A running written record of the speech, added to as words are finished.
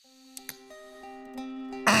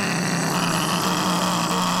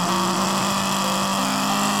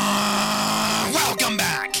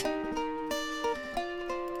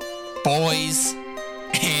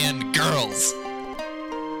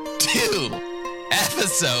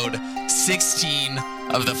episode 16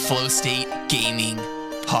 of the Flow State Gaming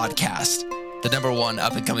Podcast, the number one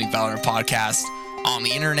up-and-coming Valorant podcast on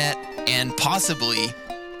the internet and possibly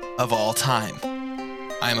of all time.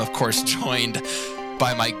 I am, of course, joined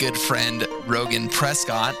by my good friend, Rogan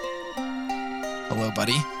Prescott. Hello,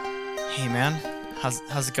 buddy. Hey, man.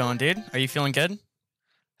 How's it going, dude? Are you feeling good?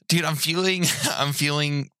 Dude, I'm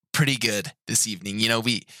feeling pretty good this evening. You know,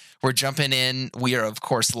 we're jumping in. We are, of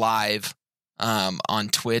course, live on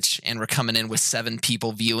Twitch, and we're coming in with 7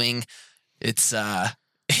 people viewing. It's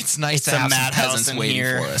nice to have some peasants waiting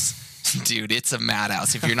for us. Dude, it's a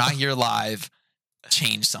madhouse. If you're not here live,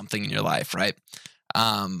 change something in your life, right?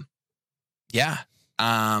 Yeah.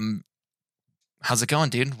 How's it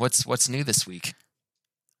going, dude? What's new this week?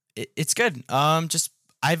 It's good.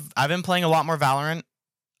 I've been playing a lot more Valorant,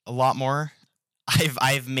 a lot more.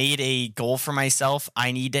 I've made a goal for myself.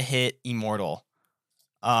 I need to hit Immortal.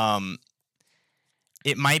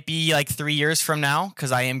 It might be like 3 years from now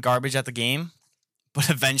because I am garbage at the game, but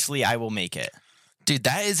eventually I will make it. Dude,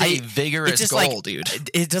 that is a vigorous goal, like, dude.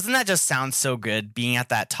 Doesn't that just sound so good being at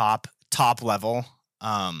that top level?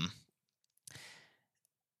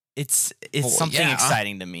 It's something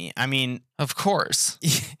exciting to me. I mean, of course.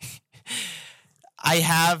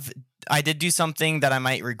 I did do something that I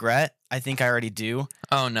might regret. I think I already do.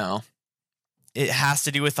 Oh no. It has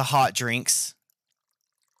to do with the hot drinks.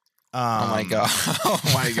 Oh my god! Oh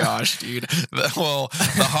my gosh, dude. The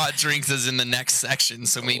hot drinks is in the next section,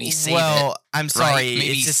 so maybe save it. Well, I'm sorry. Right?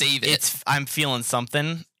 Maybe save it. I'm feeling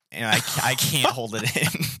something, and I can't hold it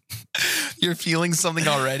in. You're feeling something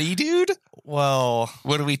already, dude? Well,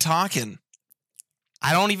 what are we talking?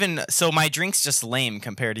 I don't even. So my drink's just lame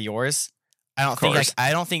compared to yours. I don't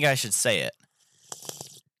think I should say it,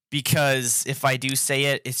 because if I do say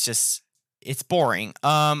it, it's boring.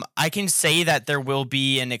 I can say that there will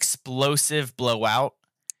be an explosive blowout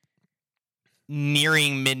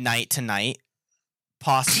nearing midnight tonight,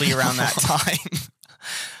 possibly around that time.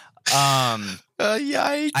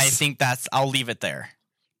 Yikes. I think I'll leave it there.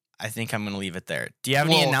 I think I'm going to leave it there. Do you have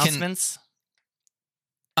any announcements?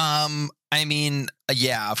 I mean,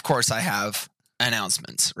 yeah, of course I have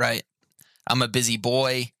announcements, right? I'm a busy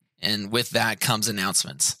boy, and with that comes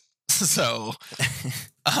announcements. So,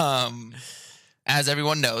 as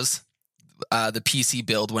everyone knows, the PC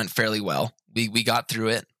build went fairly well. We got through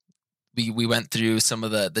it. We went through some of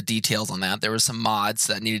the details on that. There were some mods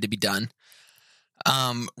that needed to be done.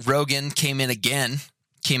 Rogan came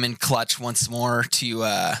in clutch once more to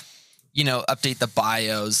update the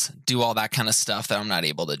BIOS, do all that kind of stuff that I'm not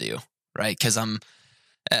able to do, right? Because I'm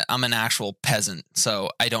an actual peasant, so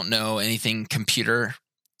I don't know anything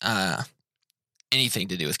anything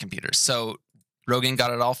to do with computers. So Rogan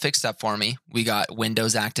got it all fixed up for me. We got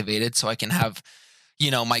Windows activated so I can have,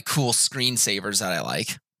 my cool screensavers that I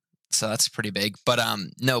like. So that's pretty big. But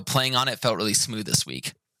no, playing on it felt really smooth this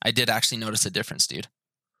week. I did actually notice a difference, dude.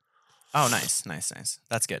 Oh, nice.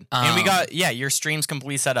 That's good. And we got, your stream's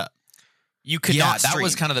completely set up. You could not stream. That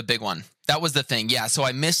was kind of the big one. That was the thing. Yeah, so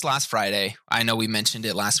I missed last Friday. I know we mentioned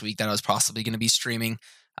it last week that I was possibly going to be streaming.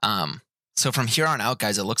 So from here on out,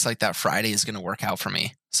 guys, it looks like that Friday is going to work out for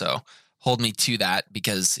me. So hold me to that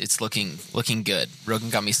because it's looking good. Rogan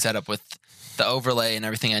got me set up with the overlay and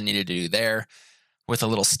everything I needed to do there with a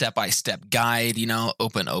little step-by-step guide,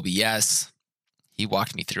 open OBS. He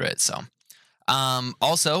walked me through it. So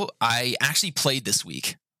also, I actually played this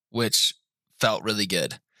week, which felt really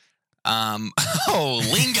good.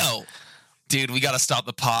 Lingo. Dude, we got to stop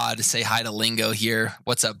the pod to say hi to Lingo here.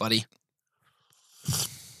 What's up, buddy?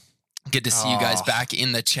 Good to see you guys back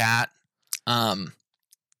in the chat.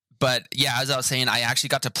 But yeah, as I was saying, I actually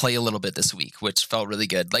got to play a little bit this week, which felt really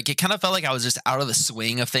good. Like, it kind of felt like I was just out of the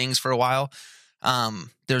swing of things for a while.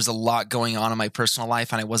 There's a lot going on in my personal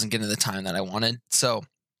life, and I wasn't getting the time that I wanted. So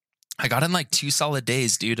I got in like 2 solid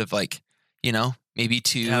days, dude, of like, maybe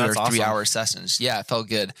 2 or 3 hour sessions. Yeah, it felt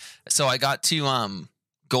good. So I got to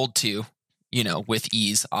gold 2, with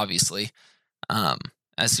ease, obviously.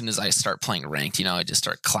 As soon as I start playing ranked, I just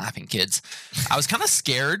start clapping kids. I was kind of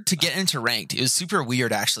scared to get into ranked. It was super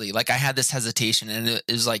weird, actually. Like, I had this hesitation, and it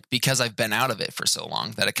was like because I've been out of it for so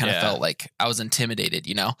long that it kind of felt like I was intimidated,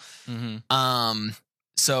 Mm-hmm.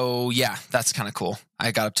 So yeah, that's kind of cool.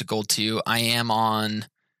 I got up to gold 2. I am on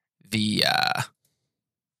the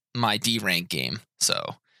my D rank game,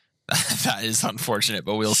 so that is unfortunate,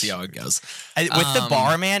 but we'll see how it goes. With the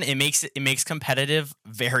bar, man, it makes competitive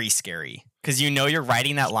very scary because you're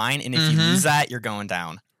riding that line, and if you lose that, you're going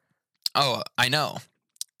down. Oh, I know.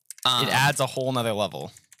 It adds a whole nother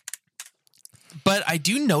level. But I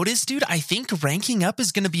do notice, dude, I think ranking up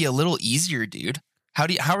is going to be a little easier, dude.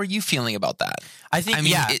 How are you feeling about that? I think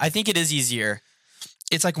I think it is easier.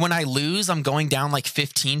 It's like when I lose, I'm going down like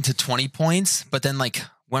 15 to 20 points, but then like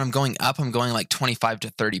when I'm going up, I'm going like 25 to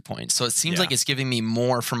 30 points. So it seems like it's giving me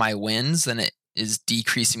more for my wins than it is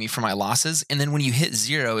decreasing me for my losses. And then when you hit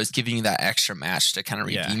 0, it's giving you that extra match to kind of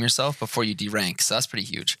redeem yourself before you derank. So that's pretty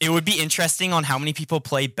huge. It would be interesting on how many people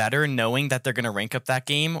play better knowing that they're going to rank up that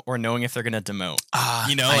game or knowing if they're going to demote.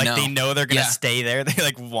 They know they're going to stay there. They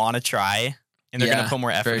like want to try and they're going to put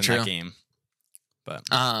more effort in that game. But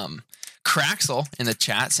Craxel in the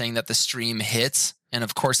chat saying that the stream hits, and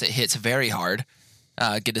of course it hits very hard.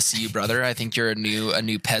 Good to see you, brother. I think you're a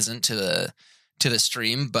new peasant to the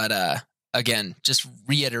stream, but again, just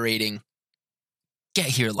reiterating, get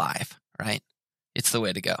here live, right? It's the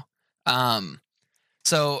way to go.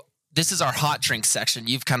 So this is our hot drink section.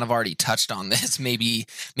 You've kind of already touched on this. Maybe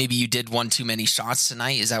you did one too many shots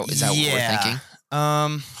tonight. Is that what we're thinking?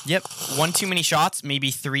 Yep. One too many shots,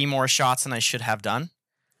 maybe 3 more shots than I should have done.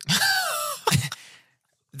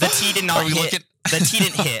 The tea did not hit. The tea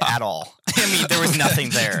didn't hit at all. I mean, there was nothing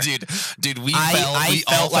there. Dude, I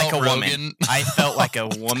felt like a woman. I felt like a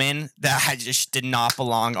woman that I just did not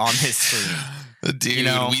belong on his stream. Dude,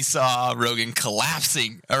 we saw Rogan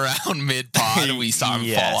collapsing around mid-pod. We saw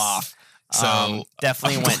him fall off. So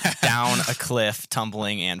definitely went down a cliff,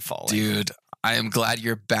 tumbling and falling. Dude, I am glad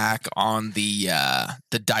you're back on the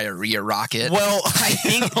diarrhea rocket. Well, I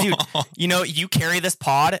think, dude, you carry this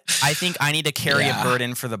pod. I think I need to carry a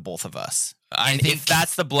burden for the both of us. And if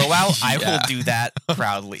that's the blowout, I will do that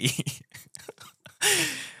proudly.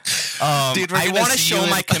 Dude, I want to show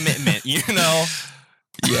my commitment,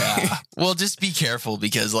 Yeah. Well, just be careful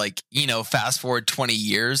because, fast forward 20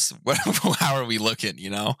 years, how are we looking,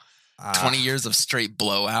 20 years of straight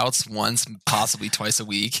blowouts, once, possibly twice a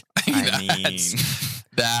week.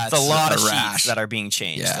 That's a lot of sheets that are being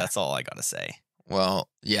changed. Yeah. That's all I got to say. Well,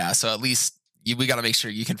 yeah. So at least we got to make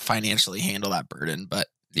sure you can financially handle that burden. But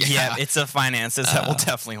yeah, it's the finances that will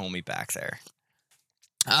definitely hold me back there.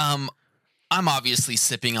 I'm obviously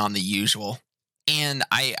sipping on the usual, and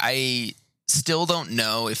I still don't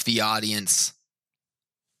know if the audience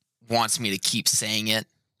wants me to keep saying it.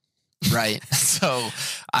 Right. So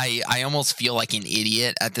I almost feel like an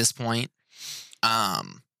idiot at this point.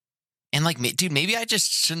 And dude, maybe I just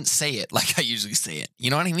shouldn't say it like I usually say it. You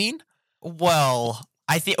know what I mean? Well,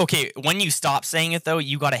 I think, when you stop saying it though,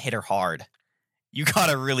 you got to hit her hard. You got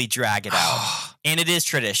to really drag it out. And it is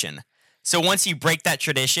tradition. So once you break that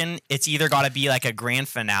tradition, it's either got to be like a grand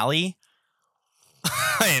finale.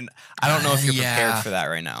 And I don't know if you're prepared for that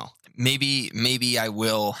right now. Maybe I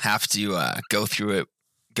will have to go through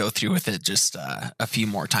with it just a few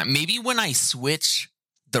more times. Maybe when I switch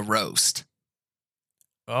the roast.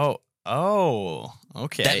 Oh,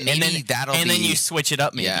 okay. Then you switch it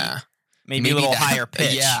up. Maybe. Yeah. Maybe a little higher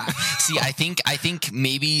pitch. Yeah. See, I think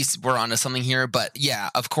maybe we're onto something here, but yeah,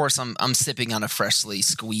 of course I'm sipping on a freshly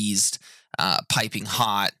squeezed, piping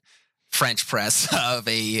hot French press of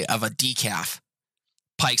a decaf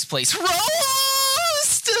Pike's Place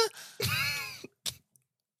roast.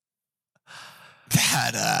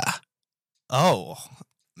 That oh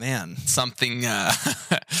man, something a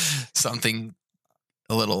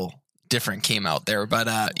little different came out there, but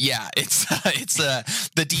it's the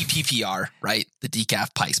DPPR, right? The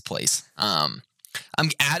decaf Pike's Place. I'm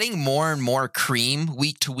adding more and more cream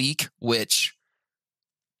week to week, which,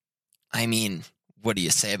 I mean, what do you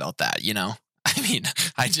say about that? I mean,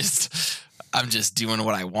 I'm just doing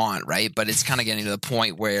what I want, right? But it's kind of getting to the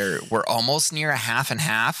point where we're almost near a half and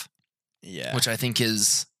half. Yeah. Which I think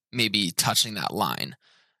is maybe touching that line.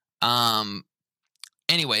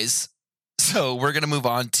 Anyways, so we're going to move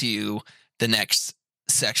on to the next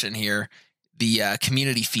section here, the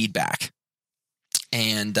community feedback.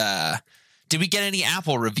 And did we get any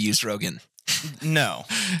Apple reviews, Rogan? No.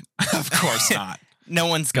 Of course not. No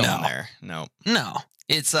one's going there. No.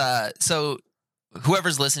 It's so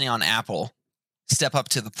whoever's listening on Apple, step up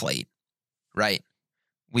to the plate, right?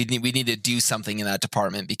 We need to do something in that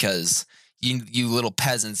department because you little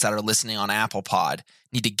peasants that are listening on Apple Pod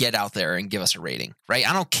need to get out there and give us a rating, right?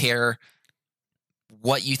 I don't care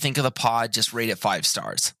what you think of the pod, just rate it 5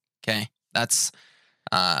 stars. Okay, that's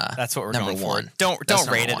what we're number going one. For. Don't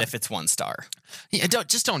rate it if it's 1 star. Yeah,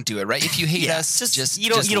 don't do it, right? If you hate us, just you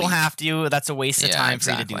don't have to. That's a waste of time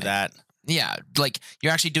for you to do that. Yeah,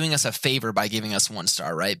 you're actually doing us a favor by giving us 1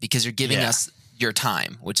 star, right? Because you're giving us your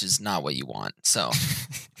time, which is not what you want. So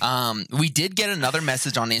we did get another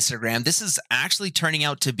message on Instagram. This is actually turning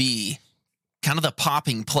out to be kind of the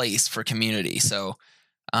popping place for community. So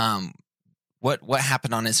what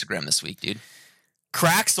happened on Instagram this week, dude?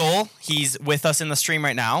 Craxel, he's with us in the stream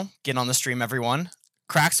right now. Get on the stream, everyone.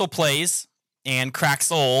 Craxel Plays and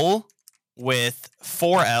Craxel with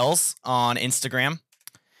 4 L's on Instagram.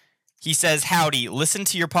 He says, howdy, listened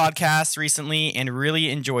to your podcast recently and really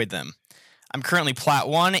enjoyed them. I'm currently Plat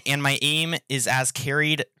 1 and my aim is as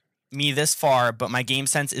carried me this far, but my game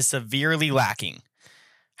sense is severely lacking.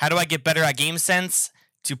 How do I get better at game sense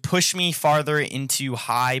to push me farther into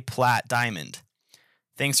high Plat Diamond?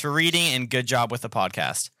 Thanks for reading and good job with the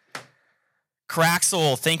podcast.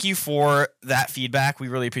 Craxel, thank you for that feedback. We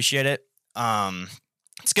really appreciate it.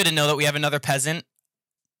 It's good to know that we have another peasant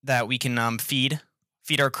that we can feed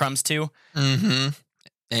our crumbs to. Mm-hmm.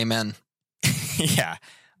 Amen. Yeah.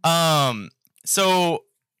 So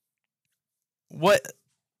what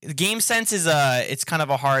game sense is it's kind of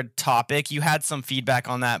a hard topic. You had some feedback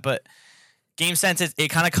on that, but game sense it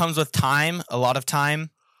kind of comes with time, a lot of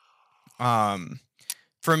time.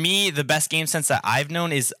 For me, the best game sense that I've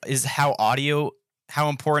known is how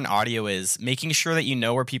important audio is, making sure that you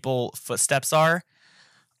know where people's footsteps are.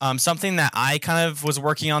 Something that I kind of was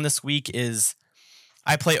working on this week is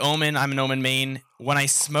I play Omen. I'm an Omen main. When I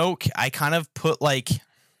smoke, I kind of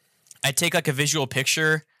I take like a visual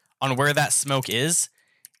picture on where that smoke is,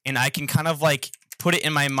 and I can kind of like put it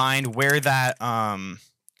in my mind where that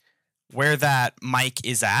mic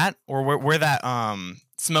is at, or where that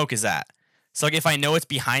smoke is at. So like if I know it's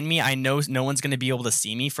behind me, I know no one's going to be able to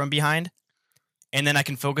see me from behind, and then I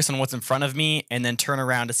can focus on what's in front of me and then turn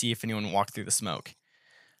around to see if anyone walked through the smoke.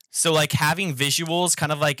 So like having visuals,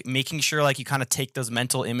 kind of like making sure like you kind of take those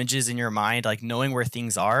mental images in your mind, like knowing where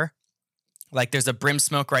things are. Like there's a brim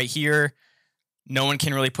smoke right here. No one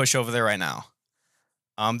can really push over there right now.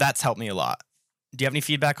 That's helped me a lot. Do you have any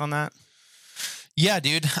feedback on that? Yeah,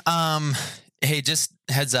 dude. Hey, just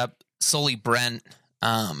heads up, Solely Brent,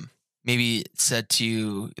 maybe said to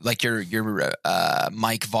you, like your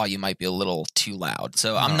mic volume might be a little too loud.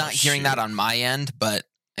 So I'm not hearing that on my end, but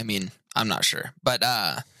I mean, I'm not sure. But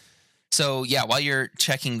so yeah, while you're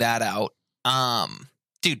checking that out,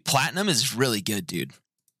 dude, Platinum is really good, dude.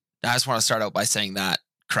 I just want to start out by saying that,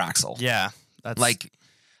 Craxel. Yeah. That's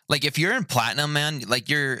like if you're in Platinum, man,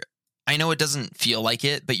 like I know it doesn't feel like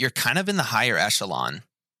it, but you're kind of in the higher echelon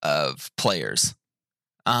of players.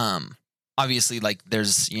 Obviously, like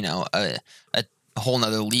there's, a whole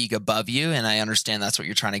nother league above you, and I understand that's what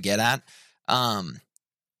you're trying to get at. And,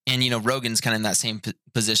 Rogan's kind of in that same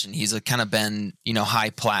position. He's kind of been, high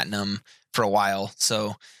platinum for a while.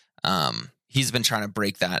 So he's been trying to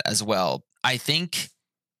break that as well. I think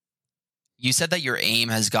you said that your aim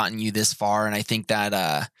has gotten you this far, and I think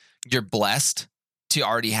that you're blessed to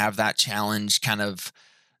already have that challenge kind of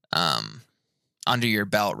under your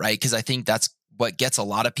belt, right? Because I think that's what gets a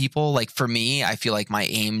lot of people. Like for me, I feel like my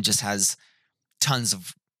aim just has tons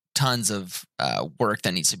of work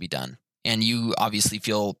that needs to be done. And you obviously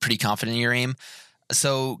feel pretty confident in your aim.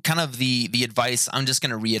 So kind of the advice, I'm just going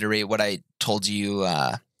to reiterate what I told you,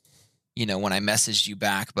 when I messaged you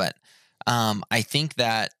back. But I think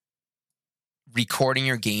that recording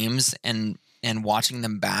your games and watching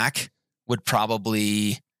them back would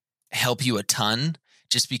probably help you a ton,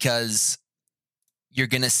 just because you're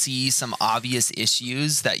going to see some obvious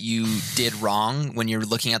issues that you did wrong when you're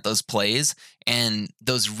looking at those plays, and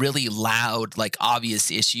those really loud, like obvious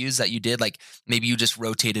issues that you did, like maybe you just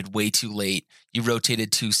rotated way too late, you rotated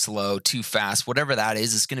too slow, too fast, whatever that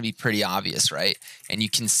is going to be pretty obvious, right? And you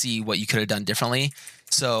can see what you could have done differently.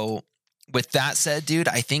 So with that said, dude,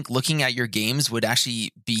 I think looking at your games would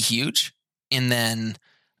actually be huge. And then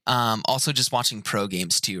also just watching pro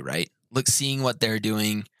games too, right? Seeing what they're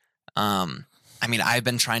doing. I mean, I've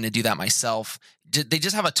been trying to do that myself. They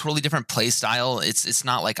just have a totally different play style. It's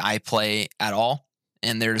not like I play at all,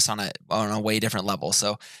 and they're just on a way different level.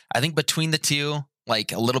 So I think between the two,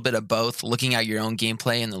 like a little bit of both, looking at your own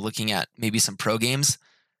gameplay and then looking at maybe some pro games,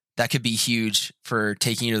 that could be huge for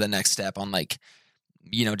taking you to the next step on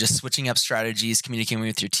just switching up strategies, communicating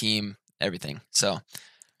with your team, everything. So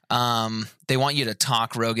they want you to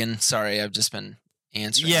talk, Rogan. Sorry, I've just been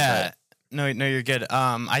answering. Yeah. No, you're good.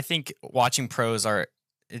 I think watching pros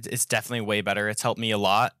it's definitely way better. It's helped me a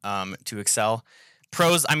lot to excel.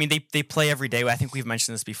 Pros, I mean, they play every day. I think we've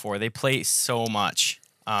mentioned this before. They play so much.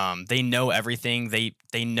 They know everything.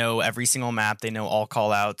 They know every single map. They know all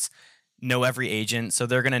call outs, know every agent. So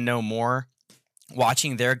they're going to know more.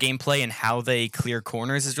 Watching their gameplay and how they clear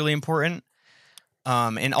corners is really important.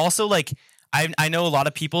 And also, like, I know a lot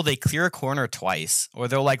of people, they clear a corner twice, or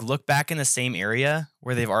they'll like look back in the same area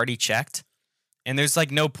where they've already checked. And there's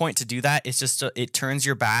like no point to do that. It's just, it turns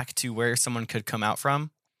your back to where someone could come out from.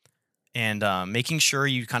 And making sure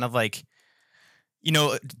you kind of like,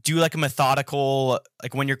 do like a methodical,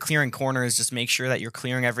 like when you're clearing corners, just make sure that you're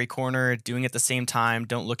clearing every corner, doing it at the same time.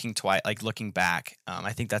 Don't looking looking back.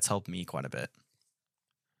 I think that's helped me quite a bit.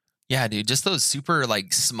 Yeah, dude, just those super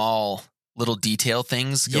like small little detail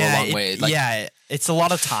things go a long way. Like, it's a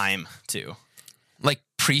lot of time too. Like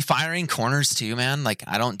pre-firing corners too, man. Like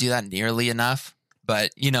I don't do that nearly enough.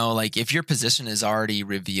 But, like if your position is already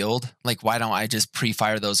revealed, like why don't I just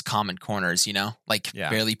pre-fire those common corners, Like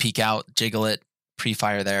barely peek out, jiggle it,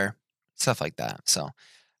 pre-fire there, stuff like that. So,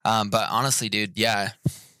 but honestly, dude, yeah,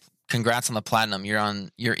 congrats on the platinum. You're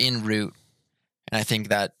en route. And I think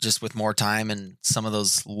that just with more time and some of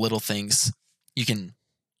those little things, you can,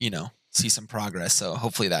 see some progress. So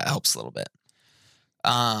hopefully that helps a little bit.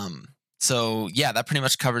 So yeah, that pretty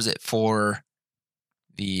much covers it for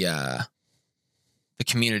the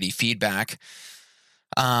community feedback.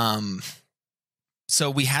 So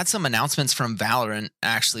we had some announcements from Valorant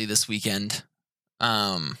actually this weekend.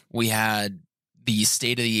 We had the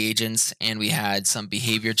state of the agents and we had some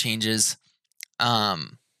behavior changes.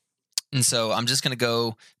 And so I'm just going to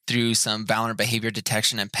go through some Valorant behavior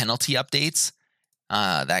detection and penalty updates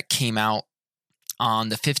that came out on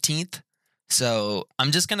the 15th. So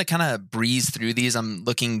I'm just going to kind of breeze through these. I'm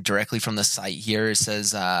looking directly from the site here. It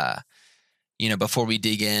says, before we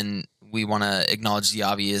dig in, we want to acknowledge the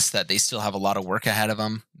obvious that they still have a lot of work ahead of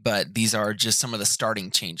them, but these are just some of the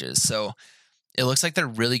starting changes. So it looks like they're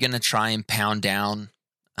really going to try and pound down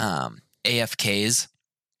AFKs.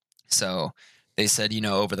 So they said,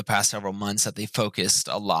 over the past several months that they focused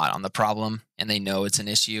a lot on the problem and they know it's an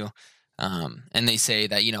issue. And they say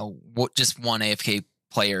that, just one AFK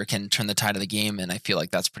player can turn the tide of the game. And I feel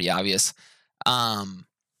like that's pretty obvious.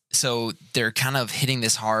 So they're kind of hitting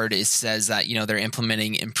this hard. It says that, they're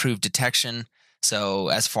implementing improved detection. So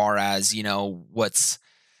as far as,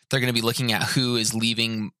 they're going to be looking at who is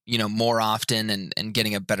leaving, more often and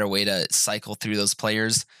getting a better way to cycle through those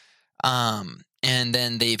players. And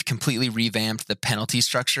then they've completely revamped the penalty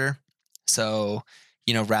structure. So,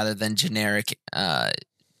 rather than generic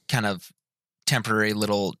kind of temporary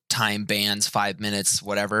little time bans, 5 minutes,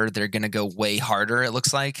 whatever, they're going to go way harder, it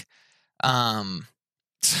looks like.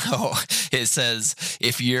 So it says,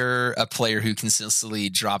 if you're a player who consistently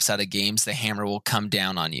drops out of games, the hammer will come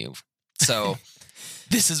down on you. So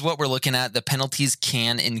this is what we're looking at. The penalties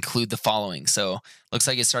can include the following. So looks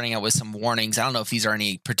like it's starting out with some warnings. I don't know if these are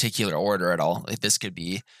any particular order at all. If this could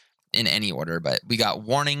be in any order, but we got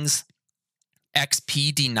warnings,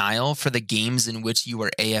 XP denial for the games in which you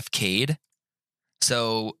were AFK'd.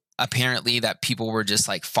 So apparently that people were just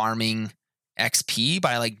like farming XP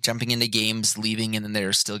by like jumping into games, leaving, and then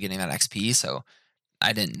they're still getting that XP. So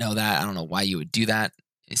I didn't know that. I don't know why you would do that.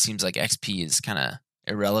 It seems like XP is kind of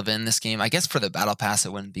irrelevant in this game. I guess for the battle pass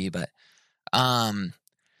it wouldn't be, but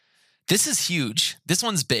this is huge. This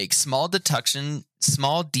one's big. Small deductions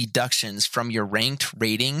from your ranked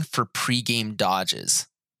rating for pre-game dodges.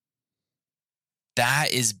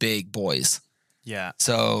 That is big, boys. Yeah.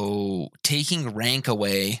 So taking rank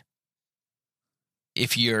away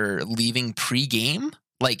if you're leaving pre-game,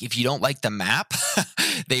 like if you don't like the map,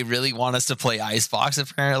 they really want us to play Icebox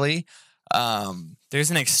apparently. There's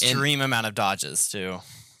an extreme amount of dodges too.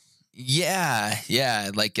 Yeah.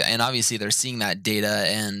 Like, and obviously they're seeing that data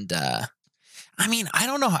and, I mean, I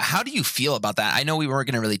don't know. How do you feel about that? I know we weren't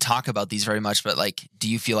going to really talk about these very much, but like, do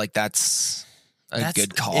you feel like that's a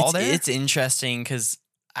good call there? It's interesting because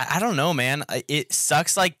I don't know, man. It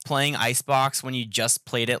sucks like playing Icebox when you just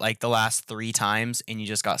played it like the last 3 times and you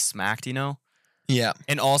just got smacked, Yeah.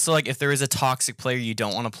 And also like if there is a toxic player you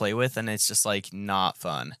don't want to play with, and it's just like not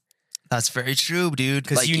fun. That's very true, dude.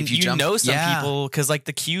 Because like, know some people, because like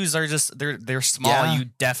the queues are just they're small. Yeah. You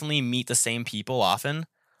definitely meet the same people often.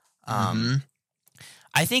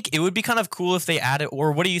 I think it would be kind of cool if they added,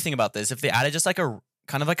 or what do you think about this? If they added just like a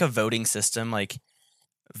kind of like a voting system, like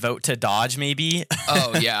vote to dodge, maybe.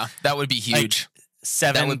 Oh yeah, that would be huge. Like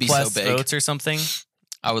 7 that would be plus so big. Votes or something.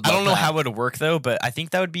 I don't know how it would work though, but I think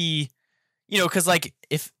that would be, because like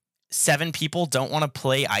if 7 people don't want to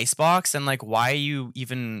play Icebox, and like why are you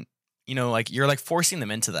even, like you're like forcing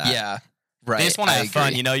them into that. Yeah, right. They just want to have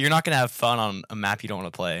fun. You're not going to have fun on a map you don't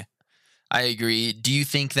want to play. I agree. Do you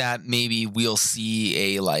think that maybe we'll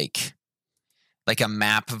see a like a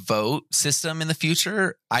map vote system in the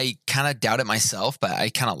future? I kind of doubt it myself, but I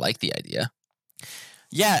kind of like the idea.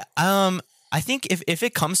 Yeah. I think if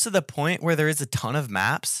it comes to the point where there is a ton of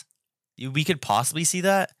maps, we could possibly see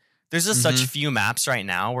that. There's just such few maps right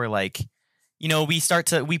now where like,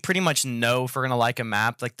 we pretty much know if we're going to like a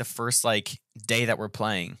map like the first like day that we're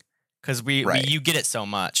playing, because you get it so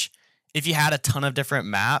much. If you had a ton of different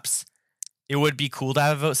maps, it would be cool to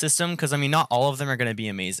have a vote system because, I mean, not all of them are going to be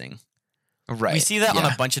amazing. Right. We see that on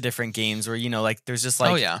a bunch of different games where, like, there's just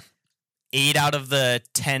like 8 out of the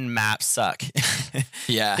 10 maps suck.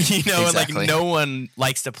 Yeah. And like no one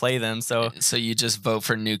likes to play them. So you just vote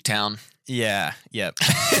for Nuketown. Yeah. Yep.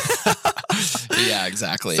 Yeah,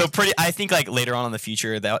 exactly. So I think like later on in the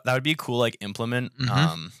future that would be a cool like implement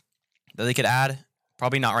that they could add.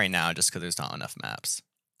 Probably not right now just because there's not enough maps.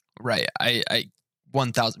 Right. I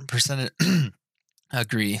 1000%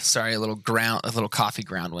 agree. Sorry, a little coffee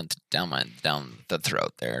ground went down the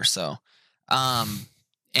throat there. So,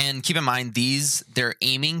 and keep in mind they're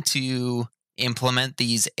aiming to implement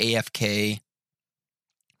these AFK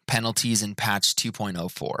penalties in patch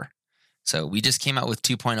 2.04. So we just came out with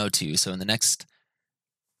 2.02. So in the next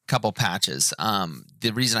couple patches,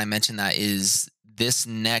 the reason I mentioned that is this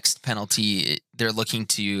next penalty, they're looking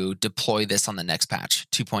to deploy this on the next patch,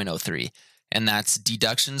 2.03. And that's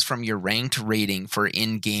deductions from your ranked rating for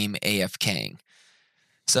in-game AFKing.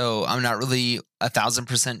 So I'm not really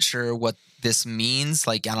 1,000% sure what this means.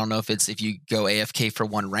 Like, I don't know if you go AFK for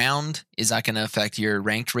one round, is that going to affect your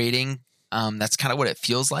ranked rating? That's kind of what it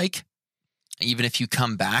feels like. Even if you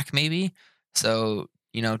come back, maybe. So,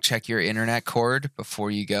 check your internet cord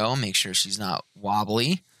before you go. Make sure she's not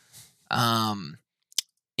wobbly.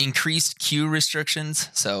 Increased queue restrictions.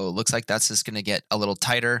 So it looks like that's just going to get a little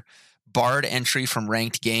tighter. Barred entry from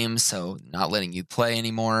ranked games. So not letting you play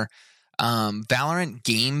anymore. Valorant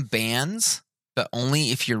game bans, but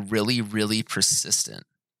only if you're really, really persistent.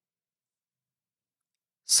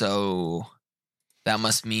 So that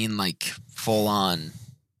must mean like full on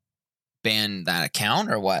ban that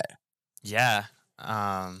account or what? Yeah.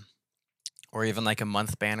 Or even like a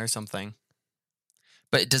month ban or something.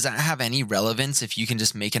 But does that have any relevance if you can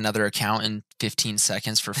just make another account in 15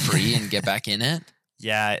 seconds for free and get back in it?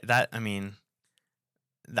 Yeah, I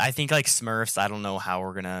think like Smurfs, I don't know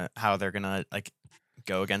how they're gonna like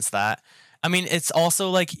go against that. I mean, it's also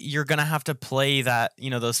like you're gonna have to play that,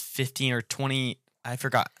 those 15 or 20, I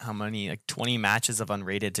forgot how many, like 20 matches of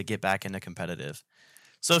unrated to get back into competitive.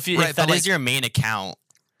 So if that is your main account,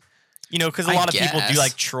 because a lot of people do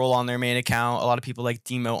like troll on their main account. A lot of people like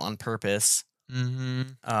demote on purpose.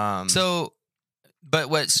 Mm-hmm. But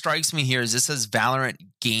what strikes me here is this says Valorant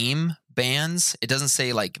game bans. It doesn't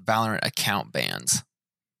say like Valorant account bans.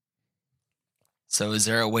 So is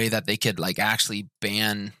there a way that they could like actually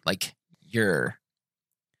ban like the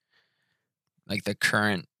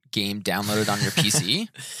current game downloaded on your PC?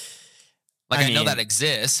 Like I know that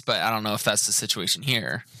exists, but I don't know if that's the situation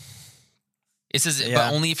here. It says,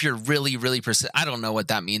 but only if you're really, really I don't know what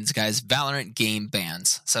that means, guys. Valorant game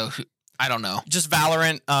bans. So I don't know. Just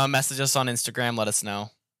Valorant. Message us on Instagram. Let us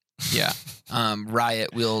know. Yeah.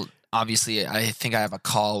 Riot. Obviously, I think I have a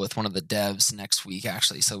call with one of the devs next week,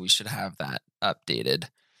 actually. So we should have that updated.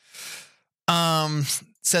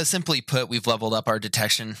 So simply put, we've leveled up our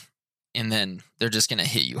detection, and then they're just going to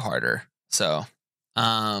hit you harder. So,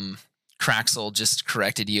 Craxel just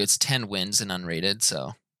corrected you. It's 10 wins and unrated.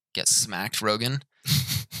 So get smacked, Rogan.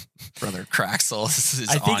 Brother Craxel is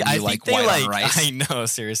on you like white on rice. I know,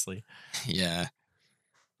 seriously. Yeah.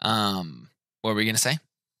 What were we gonna say?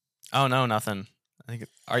 Oh no, nothing. I think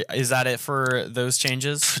is that it for those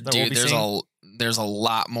changes? Dude, there's a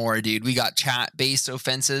lot more, dude. We got chat-based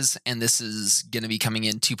offenses, and this is gonna be coming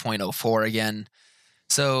in 2.04 again.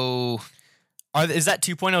 So, is that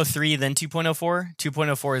 2.03 then 2.04?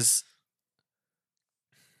 2.04 is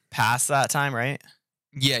past that time, right?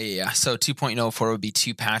 Yeah. So 2.04 would be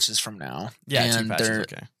 2 patches from now. Yeah, and 2 patches.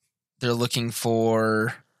 Okay. They're looking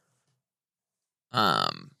for.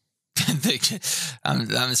 I'm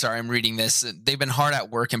sorry, I'm reading this. They've been hard at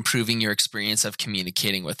work improving your experience of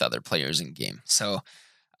communicating with other players in game. So,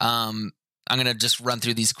 I'm gonna just run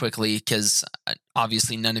through these quickly because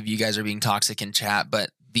obviously none of you guys are being toxic in chat, but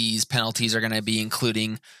these penalties are gonna be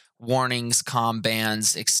including warnings, comm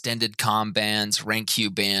bans, extended comm bans, rank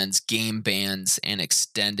queue bans, game bans, and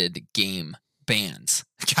extended game bans.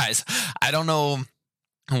 Guys, I don't know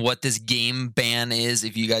what this game ban is.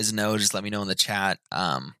 If you guys know, just let me know in the chat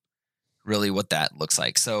really what that looks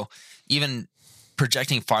like. So even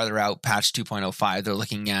projecting farther out, patch 2.05, they're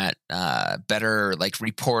looking at better like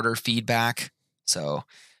reporter feedback. So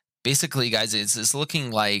basically, guys, it's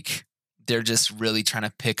looking like they're just really trying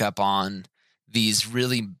to pick up on these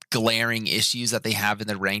really glaring issues that they have in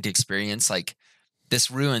the ranked experience. Like this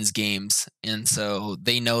ruins games. And so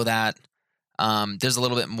they know that. There's a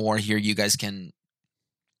little bit more here. You guys can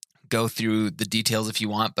go through the details if you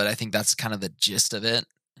want, but I think that's kind of the gist of it.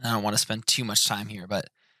 And I don't want to spend too much time here, but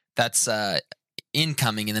that's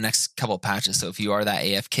incoming in the next couple of patches. So if you are that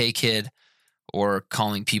AFK kid or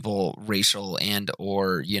calling people racial and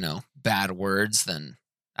or, bad words, then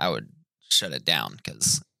I would shut it down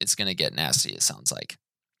because it's going to get nasty, it sounds like.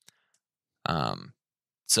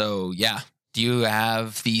 So yeah. Do you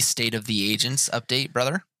have the State of the Agents update,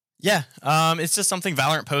 brother? Yeah. It's just something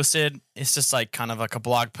Valorant posted. It's just like kind of like a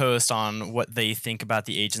blog post on what they think about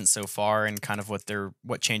the agents so far and kind of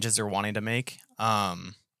what changes they're wanting to make.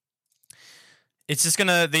 It's just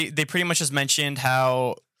they pretty much just mentioned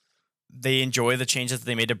how they enjoy the changes that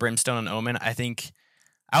they made to Brimstone and Omen.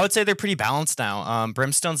 I would say they're pretty balanced now.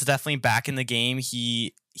 Brimstone's definitely back in the game.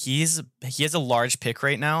 He has a large pick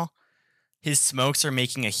right now. His smokes are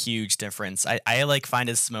making a huge difference. I find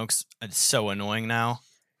his smokes so annoying now.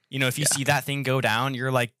 If you see that thing go down,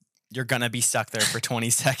 you're gonna be stuck there for 20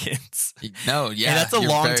 seconds. No, yeah. And that's a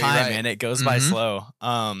long time, right. man. It goes by slow.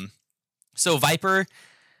 So Viper,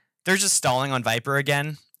 they're just stalling on Viper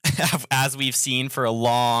again, as we've seen for a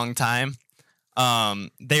long time.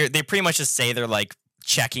 They pretty much just say they're like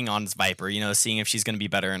checking on Viper, seeing if she's gonna be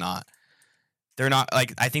better or not. They're not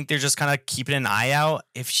I think they're just kind of keeping an eye out.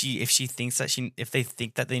 If she thinks that if they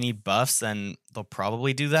think that they need buffs, then they'll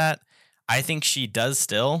probably do that. I think she does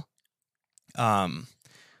still.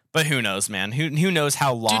 But who knows, man? Who knows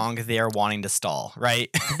how long they are wanting to stall, right?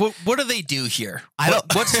 What do they do here?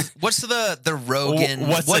 What's the Rogan?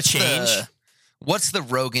 What's the change? What's the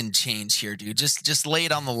Rogan change here, dude? Just lay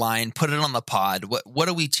it on the line, put it on the pod. What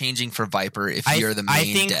are we changing for Viper if you're the main I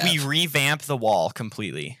think dev? we revamp the wall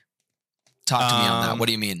completely. Talk to me on that. What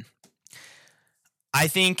do you mean? I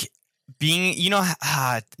think being,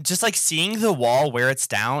 just like seeing the wall where it's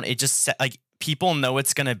down, it just people know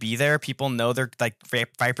it's going to be there. People know they're like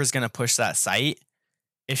Viper's going to push that site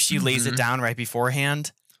if she lays it down right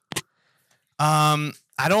beforehand. I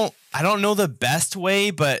don't know the best way,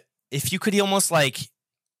 but if you could almost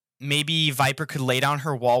maybe Viper could lay down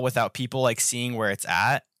her wall without people seeing where it's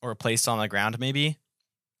at or placed on the ground, maybe.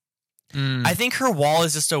 I think her wall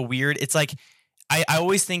is just it's I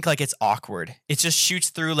always think it's awkward. It just shoots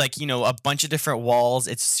through a bunch of different walls.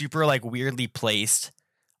 It's super weirdly placed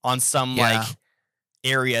on some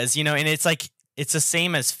areas, and it's the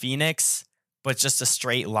same as Phoenix, but just a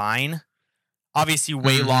straight line. Obviously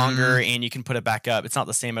way longer, and you can put it back up. It's not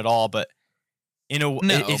the same at all, but it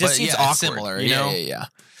just seems awkward. Similar. Yeah.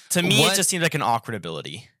 To me, it just seems like an awkward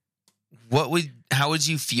ability. How would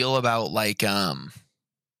you feel about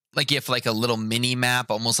if a little mini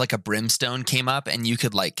map, almost like a Brimstone, came up and you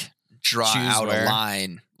could draw out a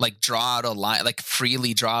line,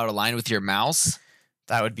 freely draw out a line with your mouse?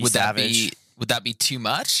 That would be savage. Would that be too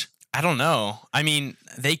much? I don't know. I mean,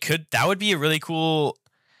 they could. That would be a really cool.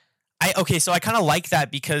 So I kind of like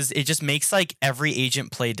that because it just makes every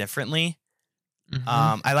agent play differently.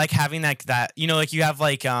 I like having that. You have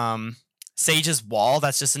Sage's wall.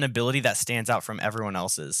 That's just an ability that stands out from everyone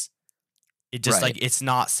else's. It just it's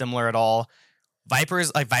not similar at all.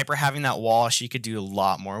 Viper having that wall, she could do a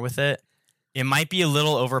lot more with it. It might be a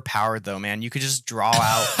little overpowered though, man. You could just draw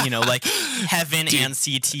out, Heaven and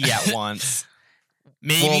CT at once.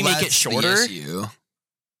 Maybe make it shorter.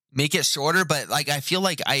 Make it shorter, but I feel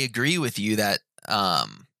I agree with you that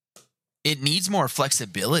it needs more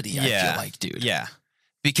flexibility. I feel dude. Yeah.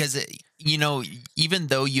 Because even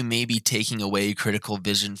though you may be taking away critical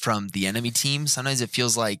vision from the enemy team, sometimes it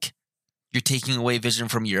feels like you're taking away vision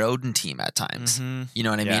from your own team at times. You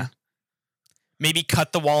know what I mean? Maybe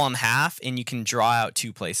cut the wall in half and you can draw out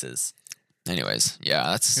 2 places. Anyways, yeah,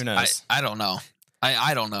 that's who knows. I don't know.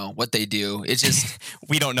 I don't know what they do. It's just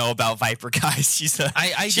we don't know about Viper, guys. She's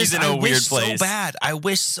in a weird place. So bad. I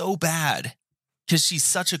wish so bad because she's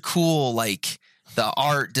such a cool the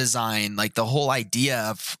art design, the whole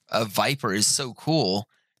idea of Viper is so cool.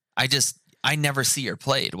 I never see her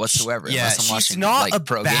played whatsoever. Yeah, unless I'm she's watching, not a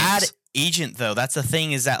pro bad games. Agent though. That's the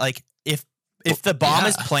thing is that if the bomb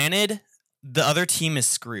is planted, the other team is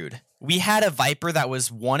screwed. We had a Viper that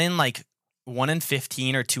was 1 in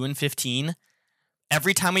 15 or 2 in 15.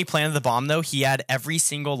 Every time we planted the bomb though, he had every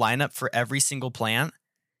single lineup for every single plant,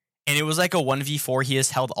 and it was like a 1v4. He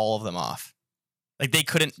just held all of them off. They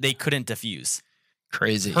couldn't defuse.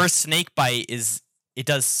 Crazy. Her snake bite it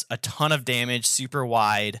does a ton of damage, super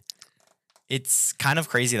wide. It's kind of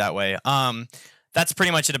crazy that way. That's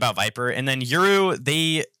pretty much it about Viper. And then Yoru,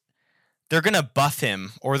 they're gonna buff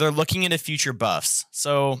him, or they're looking into future buffs.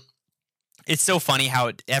 So it's so funny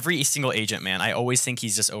how every single agent, man, I always think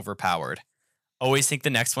he's just overpowered. Always think the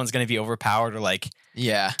next one's gonna be overpowered, or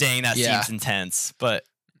dang, that seems intense. But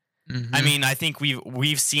I mean, I think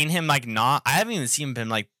we've seen him I haven't even seen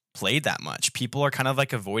him played that much. People are kind of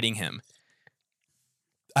avoiding him.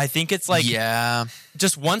 I think it's like yeah,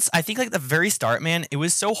 just once. I think like the very start, man, it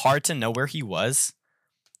was so hard to know where he was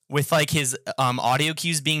with like his audio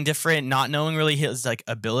cues being different, not knowing really his like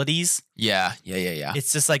abilities. yeah.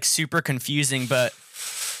 It's just like super confusing. But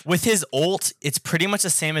with his ult, it's pretty much the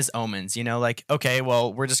same as Omen's. You know, like okay,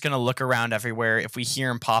 well, we're just gonna look around everywhere. If we hear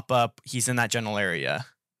him pop up, he's in that general area.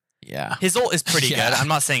 Yeah. His ult is pretty Yeah. good. I'm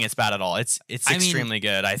not saying it's bad at all. It's I mean, extremely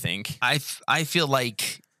good, I think. I feel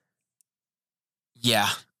like, yeah,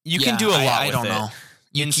 You can do a lot I with don't it know.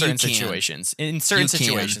 in certain can. situations. In certain You can.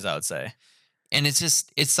 situations, I would say. And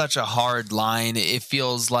it's such a hard line. It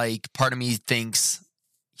feels like part of me thinks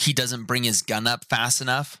he doesn't bring his gun up fast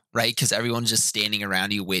enough, right? Because everyone's just standing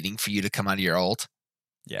around you waiting for you to come out of your ult.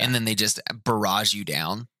 Yeah. And then they just barrage you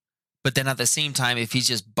down. But then at the same time, if he's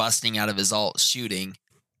just busting out of his ult shooting,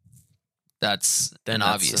 that's an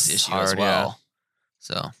obvious just issue as hard, well. yeah.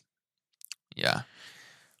 So, yeah.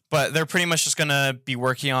 But they're pretty much just going to be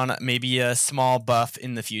working on maybe a small buff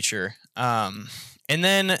in the future. And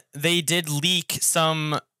then they did leak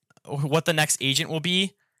what the next agent will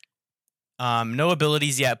be. No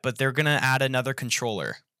abilities yet, but they're going to add another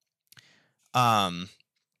controller.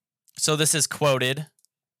 So this is quoted.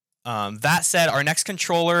 That said, our next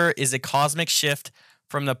controller is a cosmic shift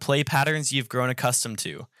from the play patterns you've grown accustomed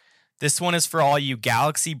to. This one is for all you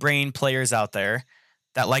Galaxy Brain players out there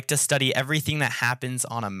that like to study everything that happens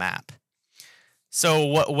on a map. So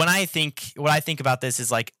what I think about this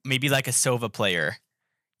is like maybe like a Sova player,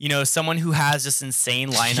 you know, someone who has just insane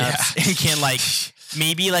lineups and can like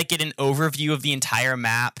maybe like get an overview of the entire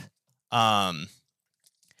map,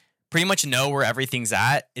 pretty much know where everything's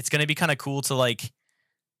at. It's going to be kind of cool to like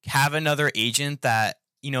have another agent that,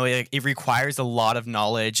 you know, it requires a lot of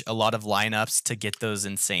knowledge, a lot of lineups to get those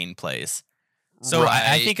insane plays. So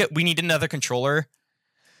I think we need another controller.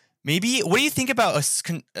 Maybe, what do you think about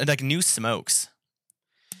like new smokes?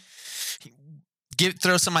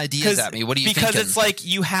 Throw some ideas at me. What do you think? Because it's like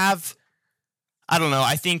you have, I don't know,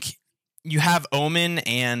 I think you have Omen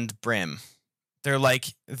and Brim. They're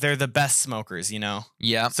the best smokers, you know?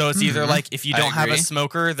 Yeah. So it's either like if you don't have a agree.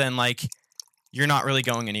 smoker, then like you're not really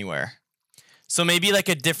going anywhere. So maybe like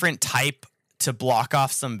a different type to block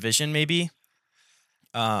off some vision, maybe.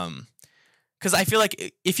 Because I feel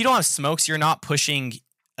like if you don't have smokes, you're not pushing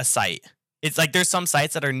a site. It's like there's some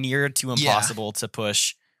sites that are near to impossible to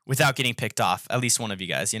push without getting picked off. At least one of you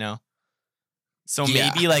guys, you know? So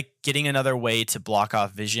maybe like getting another way to block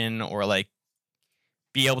off vision or like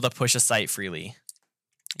be able to push a site freely.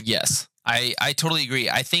 Yes, I totally agree.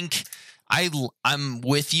 I think I'm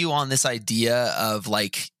with you on this idea of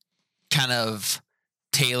like kind of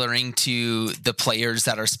tailoring to the players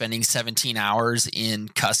that are spending 17 hours in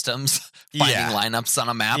customs finding lineups on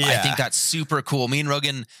a map. I think that's super cool. Me and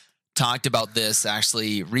Rogan talked about this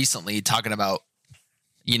actually recently, talking about,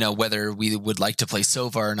 you know, whether we would like to play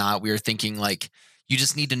Sova or not. We were thinking like you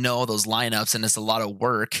just need to know those lineups and it's a lot of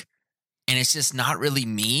work and it's just not really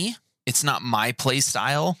me. It's not my play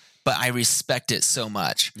style, but I respect it so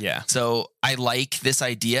much. Yeah. So I like this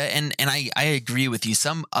idea and I agree with you.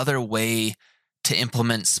 Some other way to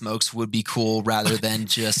implement smokes would be cool rather than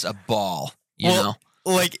just a ball, you know?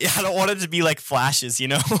 Like, I don't want it to be like flashes, you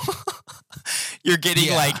know? You're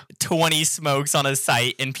getting like 20 smokes on a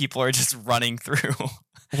site and people are just running through.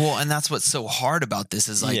 Well, and that's what's so hard about this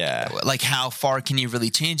is like how far can you really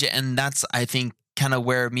change it? And that's, I think, kind of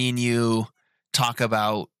where me and you talk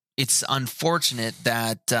about. It's unfortunate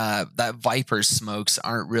that that Viper smokes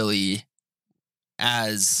aren't really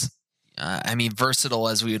as, versatile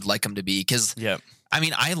as we would like them to be. Because, I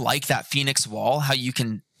mean, I like that Phoenix wall, how you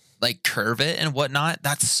can like curve it and whatnot.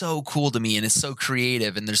 That's so cool to me, and it's so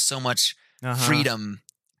creative, and there's so much freedom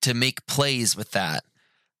to make plays with that.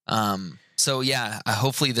 So yeah,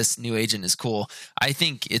 hopefully this new agent is cool. I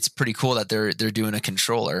think it's pretty cool that they're doing a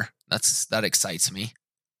controller. That excites me.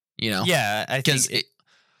 You know? Yeah, I think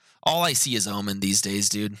all I see is Omen these days,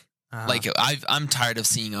 dude. Like I'm tired of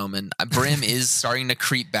seeing Omen. Brim is starting to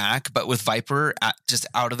creep back, but with Viper just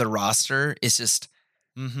out of the roster, it's just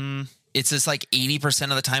it's just like 80%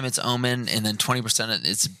 of the time it's Omen, and then 20%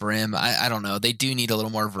 it's Brim. I don't know. They do need a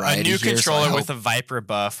little more variety. A new controller with a Viper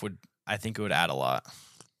buff would add a lot.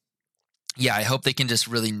 Yeah, I hope they can just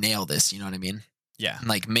really nail this. You know what I mean? Yeah, and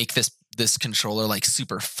like make this controller like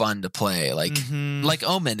super fun to play, like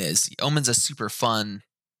Omen is. Omen's a super fun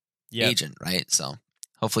agent, right? So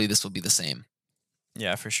hopefully this will be the same.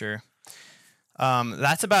 Yeah, for sure.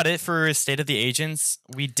 That's about it for State of the Agents.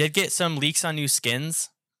 We did get some leaks on new skins,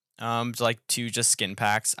 like 2 just skin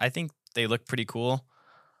packs. I think they look pretty cool.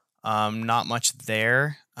 Not much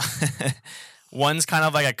there. One's kind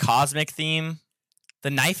of like a cosmic theme. The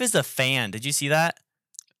knife is a fan. Did you see that?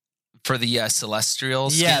 for the Celestial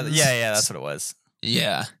skins. Yeah. That's what it was.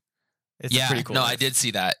 Yeah. It's pretty cool. No, I did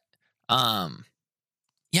see that.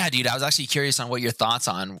 Yeah, dude, I was actually curious on what your thoughts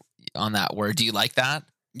on that were. Do you like that?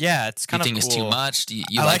 Yeah, it's kind of cool. You think it's too much? Do you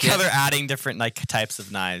I like how they're adding different like types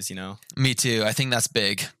of knives, you know? Me too. I think that's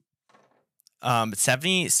big.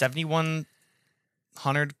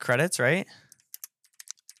 7,100 credits, right?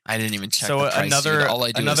 I didn't even check so the price, another All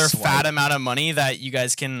I do another is fat amount of money that you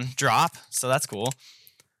guys can drop. So that's cool.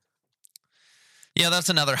 Yeah, that's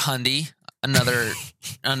another hundy. Another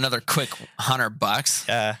quick $100.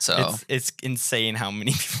 Yeah. So it's insane how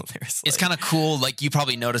many people there's. It's kind of cool. Like you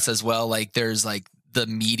probably noticed as well. Like there's like the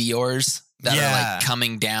meteors that are like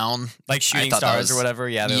coming down, like shooting stars or whatever.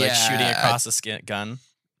 Yeah, they're like shooting across a gun.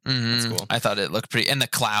 Mm-hmm. That's cool. I thought it looked pretty, and the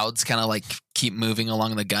clouds kind of like keep moving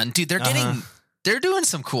along the gun. Dude, they're doing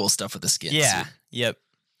some cool stuff with the skins. Yeah. Dude. Yep.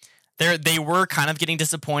 They were kind of getting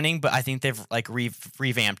disappointing, but I think they've like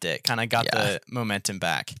revamped it. Kind of got the momentum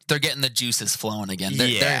back. They're getting the juices flowing again.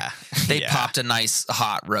 They popped a nice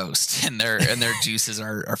hot roast, and their juices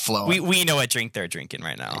are flowing. We know what drink they're drinking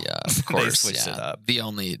right now. Yeah, of course. They switched it up. The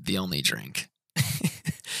only drink.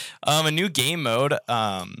 A new game mode.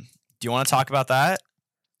 Do you want to talk about that?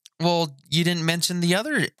 Well, you didn't mention the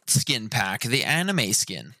other skin pack, the anime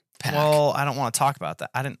skin pack. Well, I don't want to talk about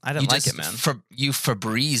that. I didn't like it, man. You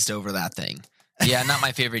Febrezed over that thing. Yeah, not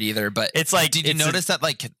my favorite either. But it's like, did you notice that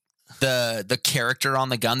like the character on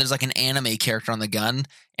the gun? There's like an anime character on the gun,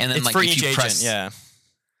 and then it's like for if each you press, agent,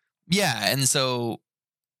 and so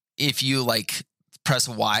if you like press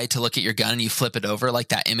Y to look at your gun and you flip it over, like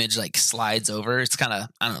that image like slides over. It's kind of,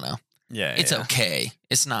 I don't know. Yeah, it's okay.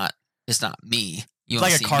 It's not me. You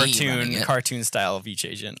it's like a cartoon style of each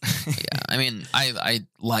agent. Yeah, I mean, I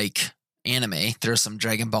like anime. There's some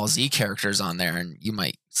Dragon Ball Z characters on there, and you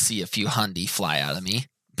might see a few hundy fly out of me.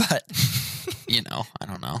 But I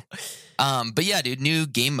don't know. But yeah, dude, new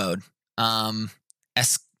game mode.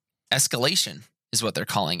 Escalation is what they're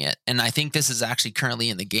calling it, and I think this is actually currently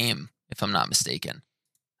in the game, if I'm not mistaken.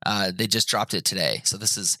 They just dropped it today, so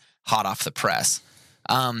this is hot off the press.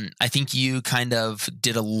 I think you kind of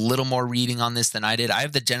did a little more reading on this than I did. I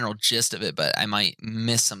have the general gist of it, but I might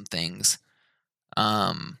miss some things.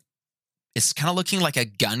 It's kind of looking like a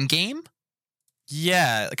gun game.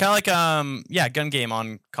 Yeah, kind of like gun game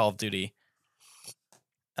on Call of Duty.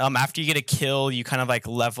 After you get a kill, you kind of like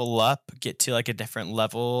level up, get to like a different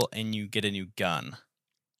level, and you get a new gun.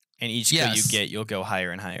 And each kill you get, you'll go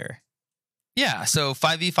higher and higher. Yeah, so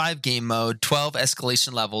 5v5 game mode, 12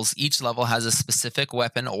 escalation levels. Each level has a specific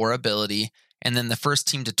weapon or ability, and then the first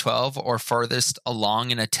team to 12 or farthest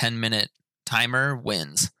along in a 10-minute timer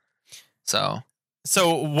wins. So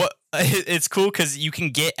what? It's cool because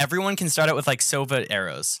everyone can start out with like Sova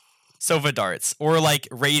arrows, Sova darts, or like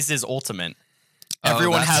Raze's ultimate.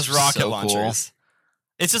 Everyone has rocket launchers.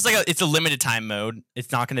 Cool. It's just like it's a limited time mode.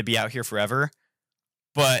 It's not going to be out here forever,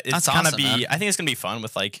 but it's going to be. Man. I think it's going to be fun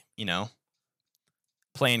with like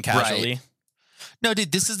playing casually. Right. No,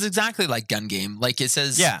 dude, this is exactly like gun game. Like it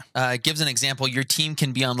says, gives an example. Your team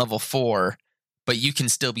can be on level 4, but you can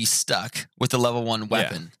still be stuck with the level 1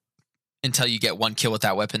 weapon until you get 1 kill with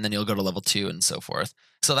that weapon. Then you'll go to level 2 and so forth.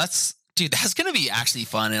 So that's going to be actually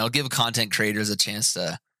fun. And it'll give content creators a chance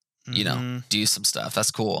to, do some stuff.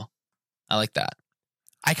 That's cool. I like that.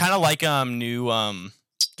 I kind of like new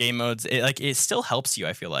game modes. It still helps you,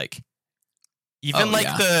 I feel like. Even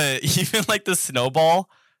the snowball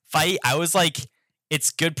fight, I was like, it's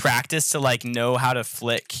good practice to like know how to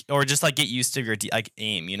flick or just like get used to your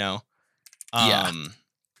aim,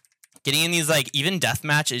 Getting in these like even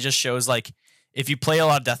deathmatch, it just shows like if you play a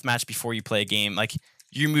lot of deathmatch before you play a game, like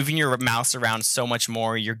you're moving your mouse around so much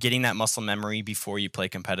more. You're getting that muscle memory before you play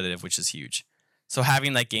competitive, which is huge. So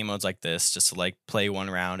having like game modes like this, just to like play one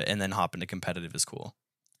round and then hop into competitive is cool.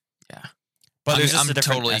 Yeah, but I'm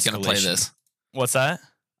totally gonna play this. What's that?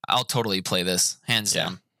 I'll totally play this, hands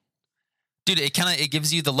down. Dude, it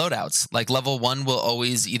gives you the loadouts. Like level 1 will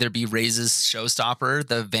always either be Raze's Showstopper,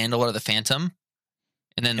 the Vandal, or the Phantom.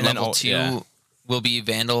 And then level 2 will be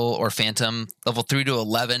Vandal or Phantom. Level 3 to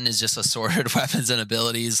 11 is just assorted weapons and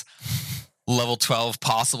abilities. Level 12,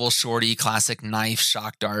 possible shorty, classic knife,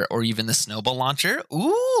 shock dart, or even the snowball launcher.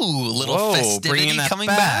 Ooh, little festivity coming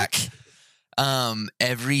back.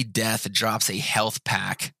 Every death drops a health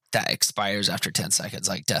pack that expires after 10 seconds,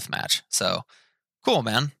 like deathmatch. So cool,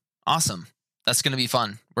 man. Awesome. That's gonna be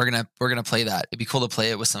fun. We're gonna play that. It'd be cool to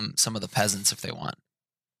play it with some of the peasants if they want.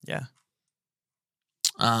 Yeah.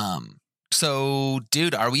 So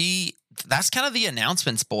dude, that's kind of the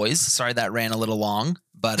announcements, boys. Sorry that ran a little long,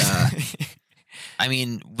 but I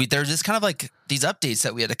mean, there's just kind of like these updates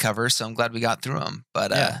that we had to cover, so I'm glad we got through them.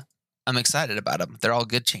 But I'm excited about them. They're all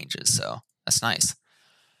good changes, so that's nice.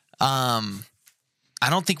 I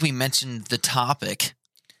don't think we mentioned the topic.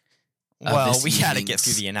 Well, we had to get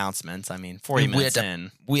through the announcements. I mean, 40 minutes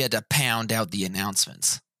in. We had to pound out the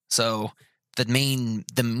announcements. So the meat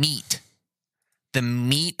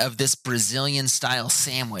of this Brazilian-style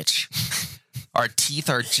sandwich, our teeth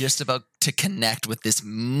are just about to connect with this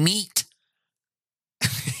meat.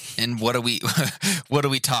 And what are we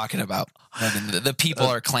talking about? The people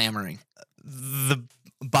are clamoring. The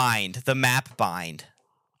map bind.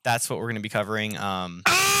 That's what we're going to be covering.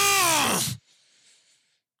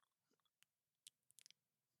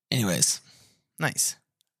 Anyways, nice.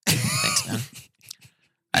 Thanks, man.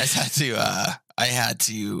 I had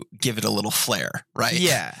to give it a little flair, right?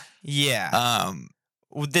 Yeah.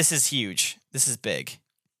 This is huge. This is big.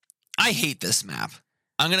 I hate this map.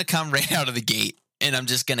 I'm gonna come right out of the gate, and I'm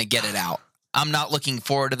just gonna get it out. I'm not looking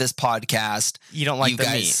forward to this podcast. You don't like the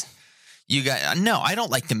meat. You guys, no, I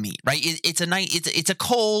don't like the meat. Right? It's a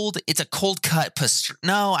cold cut pastrami.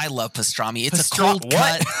 No, I love pastrami. It's a cold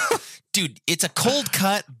cut, dude. It's a cold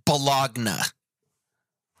cut bologna,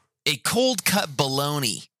 a cold cut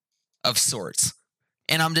bologna of sorts.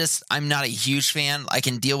 And I'm not a huge fan. I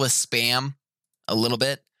can deal with Spam a little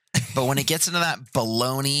bit, but when it gets into that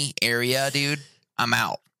bologna area, dude, I'm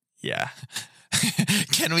out. Yeah.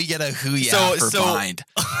 Can we get a hoo-yeah for Bind?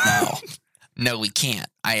 No, we can't.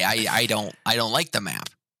 I don't like the map.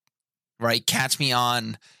 Right? Catch me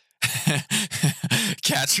on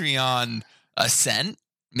Ascent.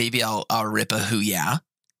 Maybe I'll rip a hoo-yeah.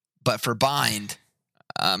 But for Bind,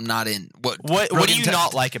 I'm not in. What do you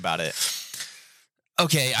not like about it?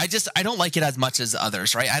 Okay, I don't like it as much as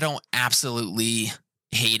others, right? I don't absolutely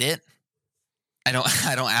hate it. I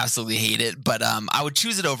don't absolutely hate it, but I would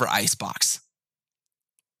choose it over Icebox.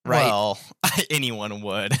 Right? Well, anyone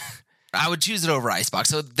would. I would choose it over Icebox.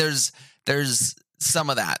 So there's some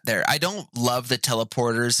of that there. I don't love the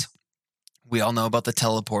teleporters. We all know about the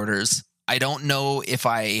teleporters. I don't know if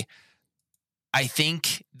I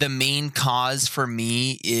think the main cause for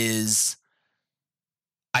me is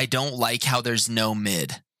I don't like how there's no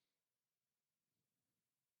mid.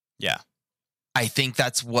 Yeah. I think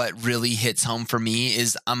that's what really hits home for me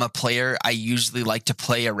is I'm a player. I usually like to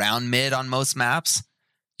play around mid on most maps.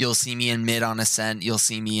 You'll see me in mid on Ascent. You'll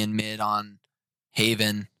see me in mid on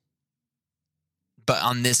Haven. But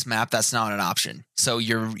on this map, that's not an option. So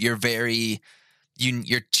you're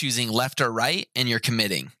choosing left or right and you're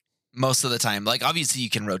committing most of the time. Like obviously you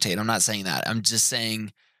can rotate. I'm not saying that. I'm just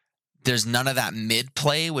saying there's none of that mid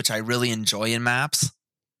play, which I really enjoy in maps.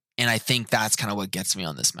 And I think that's kind of what gets me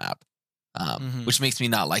on this map, which makes me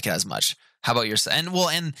not like it as much. How about yourself?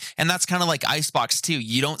 And that's kind of like Icebox too.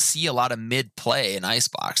 You don't see a lot of mid play in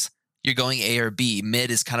Icebox. You're going A or B. Mid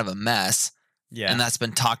is kind of a mess. Yeah. And that's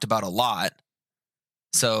been talked about a lot.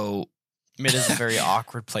 So mid is a very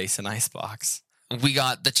awkward place in Icebox. We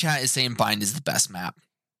got the chat is saying Bind is the best map.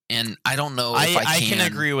 And I don't know if I can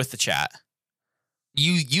agree with the chat.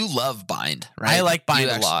 You love Bind, right? I like Bind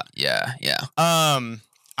a lot. Yeah.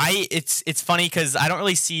 It's funny because I don't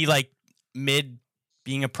really see like mid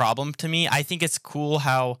being a problem to me. I think it's cool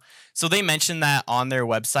how they mentioned that on their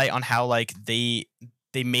website on how like they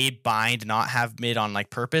made Bind not have mid on like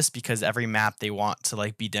purpose because every map they want to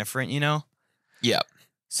like be different, you know? Yep.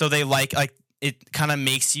 So they like it kind of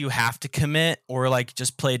makes you have to commit or like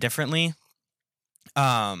just play differently.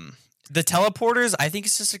 The teleporters, I think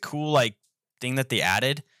it's just a cool like thing that they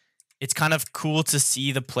added. It's kind of cool to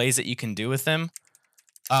see the plays that you can do with them.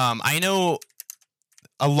 I know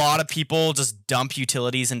a lot of people just dump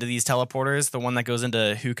utilities into these teleporters. The one that goes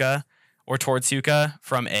into hookah or towards hookah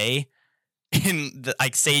from A, and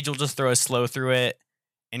like Sage will just throw a slow through it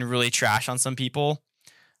and really trash on some people.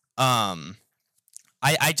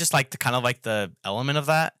 I just like the element of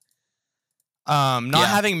that.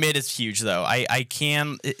 Having mid is huge though.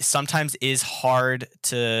 It sometimes is hard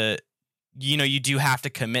to, you do have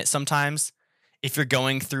to commit sometimes. If you're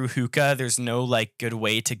going through hookah, there's no like good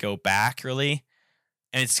way to go back really.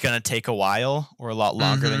 And it's going to take a while or a lot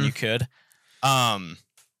longer than you could.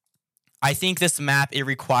 I think this map, it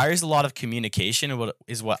requires a lot of communication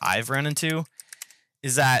is what I've run into.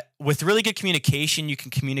 Is that with really good communication, you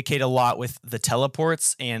can communicate a lot with the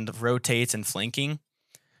teleports and rotates and flanking.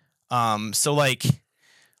 So like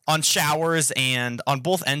on showers and on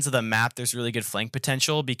both ends of the map, there's really good flank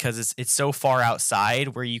potential because it's so far outside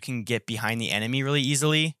where you can get behind the enemy really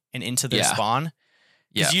easily and into their spawn.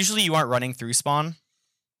 Because usually you aren't running through spawn.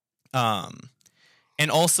 And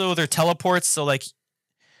also their teleports. So like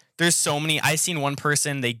there's so many. I've seen one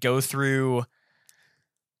person, they go through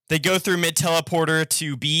mid teleporter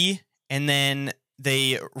to B, and then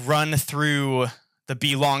they run through the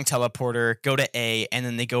B long teleporter, go to A, and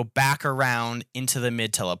then they go back around into the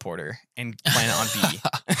mid teleporter and planet on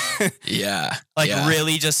B. Yeah.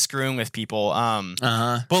 Really just screwing with people.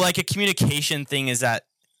 But like a communication thing is that,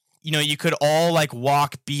 you could all like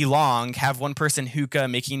walk B long, have one person hookah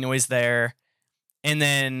making noise there, and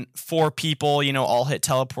then 4 people, all hit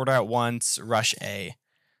teleporter at once, rush A.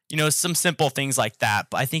 Some simple things like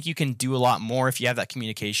that. But I think you can do a lot more if you have that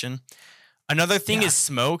communication. Another thing is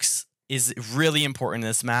smokes is really important in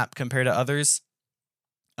this map compared to others.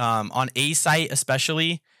 On A site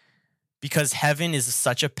especially, because Heaven is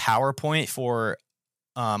such a power point for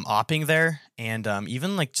opping there, and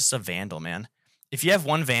even like just a Vandal, man. If you have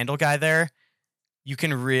one Vandal guy there, you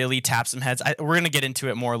can really tap some heads. We're going to get into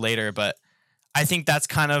it more later, but I think that's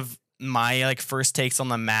kind of my like first takes on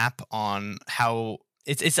the map on how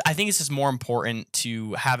I think it's just more important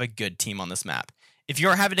to have a good team on this map. If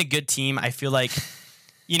you're having a good team, I feel like,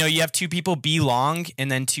 you have 2 people B long and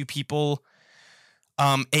then 2 people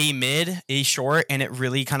A mid, A short, and it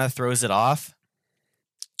really kind of throws it off.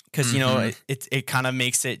 Because, it kind of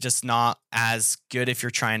makes it just not as good if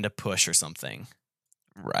you're trying to push or something.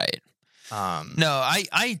 Right. No,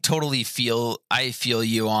 I totally feel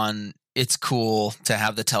you on. It's cool to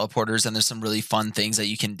have the teleporters, and there's some really fun things that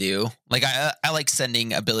you can do. Like I like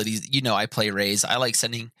sending abilities. I play Raze. I like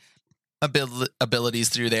sending abilities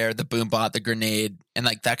through there, the boom bot, the grenade, and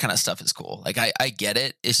like that kind of stuff is cool. Like I get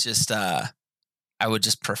it. It's just I would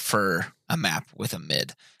just prefer a map with a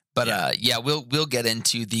mid. But we'll get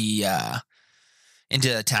into the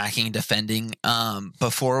into attacking, defending.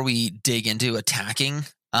 Before we dig into attacking,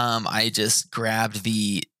 I just grabbed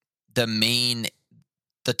the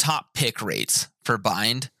top pick rates for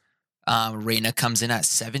bind. Reyna comes in at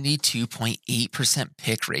 72.8%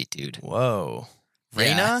 pick rate, dude. Whoa.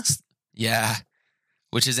 Reyna? Yeah.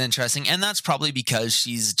 Which is interesting. And that's probably because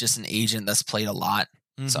she's just an agent that's played a lot.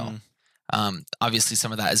 Mm-hmm. So obviously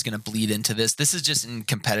some of that is going to bleed into this. This is just in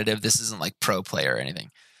competitive. This isn't like pro player or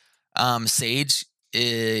anything. Sage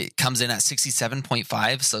comes in at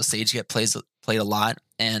 67.5. So Sage played a lot.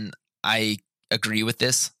 And I agree with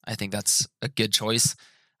this. I think that's a good choice.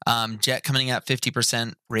 Jet coming at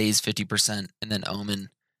 50%, Raze 50%, and then Omen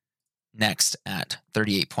next at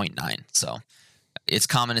 38.9. So it's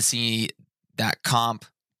common to see that comp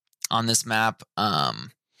on this map.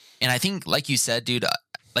 And I think, like you said, dude,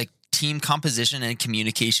 like team composition and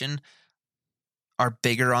communication are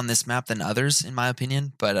bigger on this map than others, in my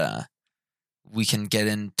opinion. But we can get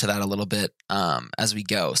into that a little bit as we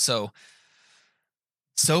go. So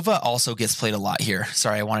Sova also gets played a lot here.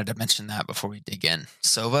 Sorry, I wanted to mention that before we dig in.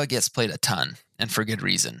 Sova gets played a ton, and for good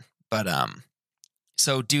reason. But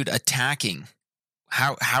so dude, attacking.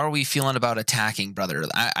 How are we feeling about attacking, brother?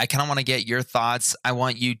 I kind of want to get your thoughts. I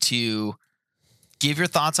want you to give your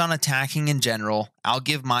thoughts on attacking in general. I'll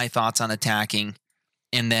give my thoughts on attacking,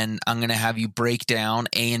 and then I'm going to have you break down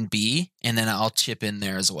A and B, and then I'll chip in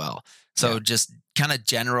there as well. So just kind of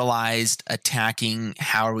generalized attacking.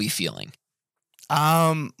 How are we feeling?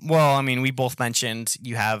 Well, I mean, we both mentioned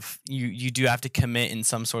you do have to commit in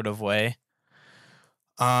some sort of way.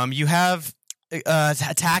 You have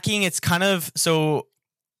attacking. It's kind of, so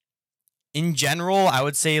in general, I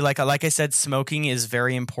would say like I said, smoking is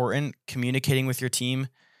very important. Communicating with your team.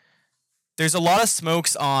 There's a lot of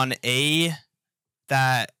smokes on A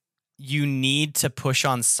that you need to push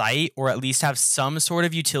on site, or at least have some sort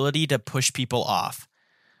of utility to push people off.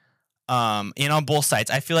 And on both sides,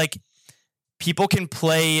 I feel like people can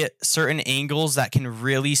play certain angles that can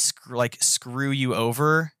really screw you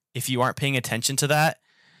over if you aren't paying attention to that.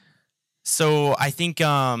 So I think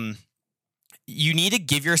you need to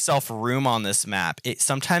give yourself room on this map. It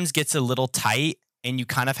sometimes gets a little tight, and you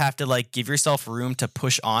kind of have to like give yourself room to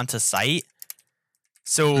push onto site.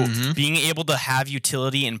 So being able to have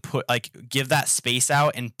utility and give that space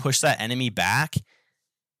out and push that enemy back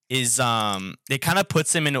is it kind of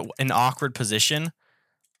puts him in an awkward position.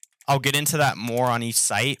 I'll get into that more on each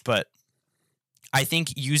site, but I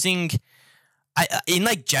think in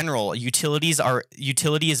like general, utility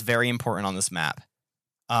is very important on this map.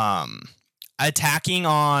 Attacking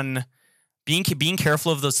on being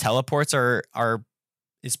careful of those teleports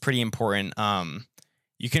is pretty important.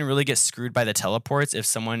 You can really get screwed by the teleports if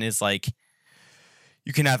someone is like,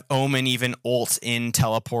 you can have Omen even ult in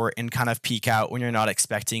teleport and kind of peek out when you're not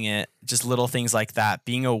expecting it. Just little things like that.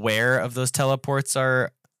 Being aware of those teleports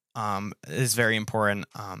is very important.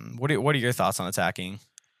 What are your thoughts on attacking?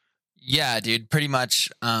 Yeah, dude, pretty much.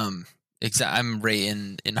 I'm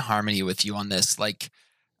right in harmony with you on this. Like,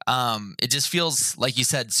 it just feels, like you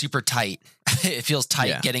said, super tight. It feels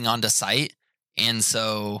tight getting onto site, and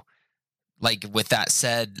so like with that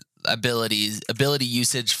said, ability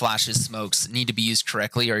usage, flashes, smokes need to be used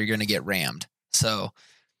correctly, or you're going to get rammed. So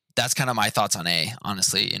that's kind of my thoughts on A,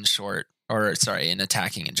 honestly, in short, or sorry, in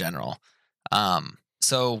attacking in general.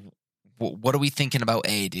 So what are we thinking about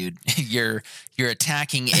A, dude? you're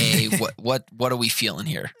attacking A. what are we feeling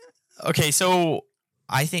here? Okay, so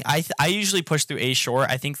I think I usually push through A short.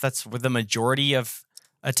 I think that's what the majority of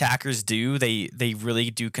attackers do. They really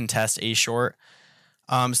do contest A short.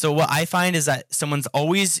 So what I find is that someone's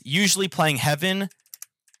always usually playing Heaven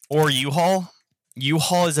or U-Haul.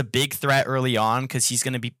 U-Haul is a big threat early on because he's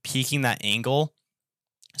going to be peeking that angle.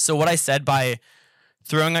 So what I said by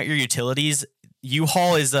throwing out your utilities,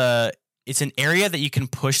 U-Haul is it's an area that you can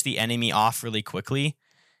push the enemy off really quickly.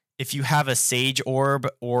 If you have a Sage Orb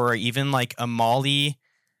or even like a Molly,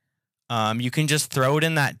 you can just throw it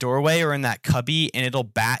in that doorway or in that cubby, and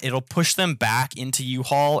it'll push them back into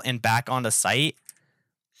U-Haul and back onto site.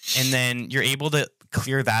 And then you're able to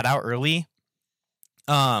clear that out early.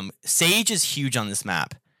 Sage is huge on this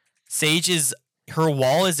map. Her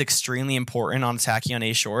wall is extremely important on attacking on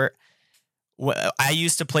A short. I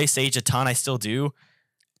used to play Sage a ton. I still do.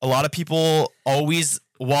 A lot of people always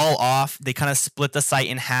wall off. They kind of split the site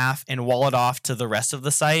in half and wall it off to the rest of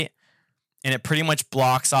the site. And it pretty much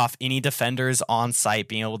blocks off any defenders on site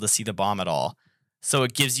being able to see the bomb at all. So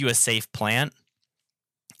it gives you a safe plant.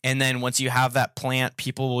 And then once you have that plant,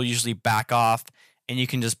 people will usually back off and you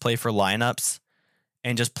can just play for lineups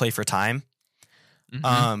and just play for time.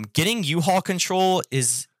 Mm-hmm. Getting U-Haul control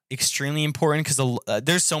is extremely important because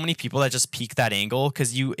there's so many people that just peek that angle.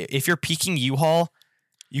 Because if you're peeking U-Haul,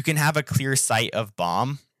 you can have a clear sight of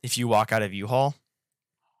bomb if you walk out of U-Haul.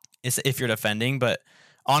 If you're defending, but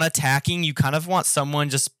on attacking, you kind of want someone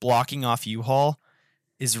just blocking off U-Haul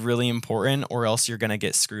is really important, or else you're gonna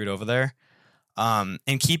get screwed over there.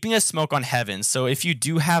 And keeping a smoke on Heaven. So if you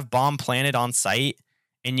do have bomb planted on site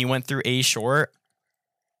and you went through A short,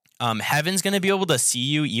 Heaven's going to be able to see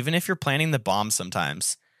you even if you're planting the bomb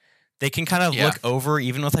sometimes. They can kind of look over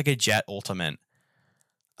even with like a Jet ultimate.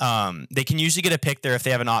 They can usually get a pick there if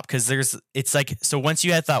they have an op because it's like, so once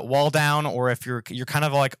you have that wall down, or if you're kind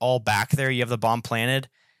of like all back there, you have the bomb planted,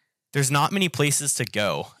 there's not many places to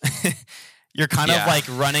go. You're kind of like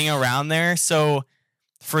running around there. So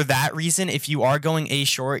for that reason, if you are going A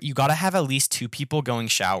short, you got to have at least 2 people going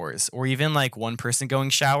showers, or even like 1 person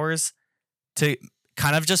going showers to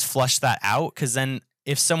kind of just flush that out. Because then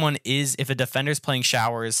if a defender's playing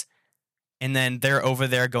showers and then they're over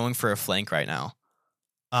there going for a flank right now.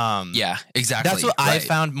 Yeah, exactly. That's what I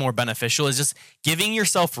found more beneficial, is just giving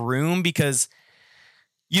yourself room, because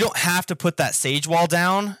you don't have to put that Sage wall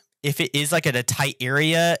down. If it is like at a tight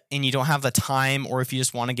area and you don't have the time, or if you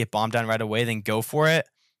just want to get bombed down right away, then go for it.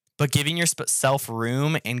 But giving yourself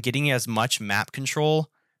room and getting as much map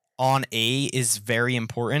control on A is very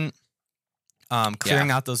important.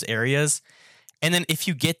 Clearing out those areas. And then if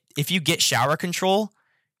you get shower control,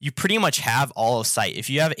 you pretty much have all of site.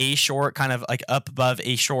 If you have A short kind of like up above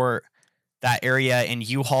A short, that area, and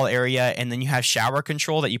U-Haul area, and then you have shower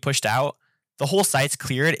control that you pushed out, the whole site's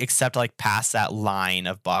cleared except like past that line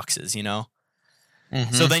of boxes, you know?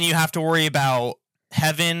 Mm-hmm. So then you have to worry about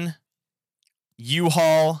Heaven,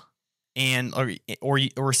 U-Haul, and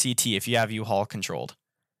or CT if you have U-Haul controlled.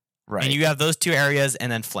 Right. And you have those 2 areas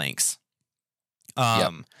and then flanks.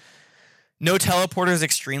 No teleporter is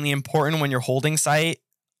extremely important when you're holding site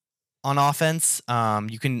on offense.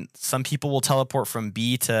 Some people will teleport from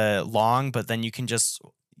B to long, but then you can just,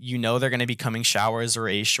 they're going to be coming showers or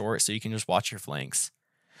A short, so you can just watch your flanks.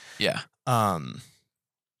 Yeah.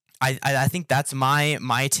 I think that's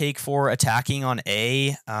my take for attacking on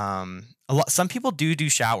A. Some people do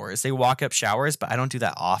showers. They walk up showers, but I don't do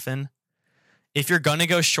that often. If you're gonna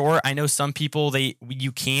go short, I know some people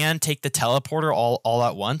you can take the teleporter all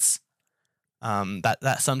at once.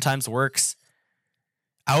 That sometimes works.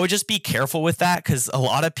 I would just be careful with that, because a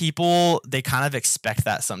lot of people, they kind of expect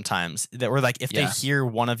that sometimes. That we're like, if they hear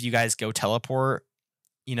one of you guys go teleport,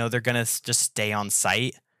 they're gonna just stay on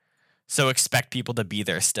site. So expect people to be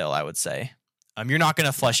there still, I would say. You're not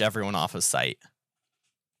gonna flush everyone off of site.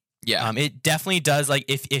 Yeah. It definitely does. Like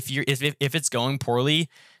if it's going poorly,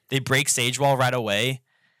 they break Sage Wall right away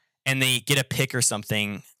and they get a pick or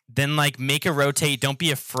something, then like make a rotate. Don't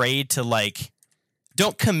be afraid to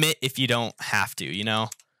don't commit if you don't have to,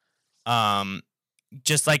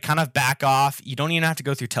 just like kind of back off. You don't even have to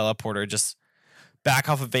go through teleporter. Just back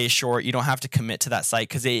off of A short. You don't have to commit to that site,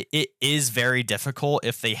 because it is very difficult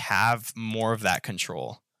if they have more of that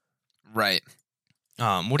control. Right.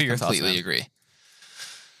 What are your thoughts? Completely agree.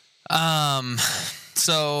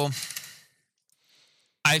 So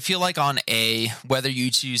I feel like on A, whether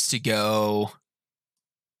you choose to go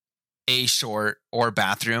A short or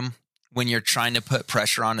bathroom, when you're trying to put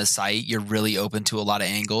pressure on a site, you're really open to a lot of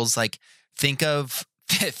angles. Like think of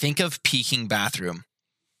peeking bathroom.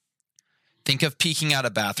 Think of peeking out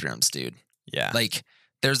of bathrooms, dude. Yeah. Like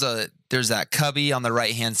there's that cubby on the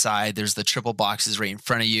right hand side. There's the triple boxes right in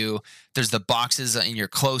front of you. There's the boxes in your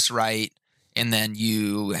close right, and then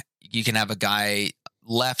you can have a guy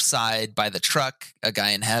left side by the truck, a guy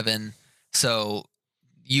in heaven. So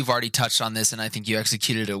you've already touched on this, and I think you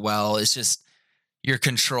executed it well. It's just your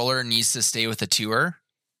controller needs to stay with the tour.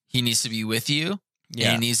 He needs to be with you.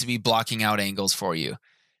 Yeah. And he needs to be blocking out angles for you.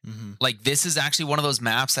 Mm-hmm. Like this is actually one of those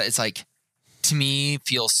maps that it's like, to me,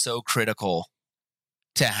 feels so critical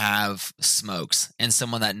to have smokes and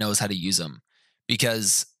someone that knows how to use them,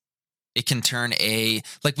 because it can turn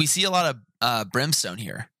like we see a lot of brimstone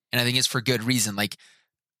here, and I think it's for good reason. Like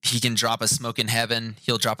he can drop a smoke in heaven,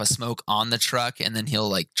 he'll drop a smoke on the truck, and then he'll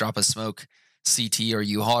like drop a smoke CT or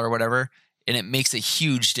U-Haul or whatever. And it makes a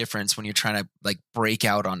huge difference when you're trying to like break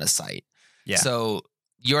out on a site. Yeah. So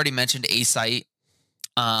you already mentioned a site,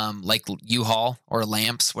 like U-Haul or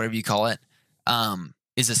lamps, whatever you call it,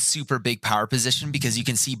 is a super big power position because you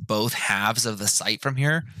can see both halves of the site from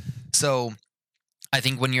here. So I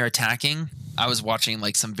think when you're attacking, I was watching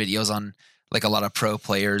like some videos on like a lot of pro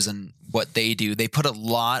players and what they do. They put a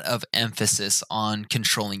lot of emphasis on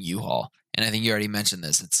controlling U-Haul. And I think you already mentioned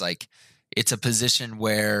this. It's like, it's a position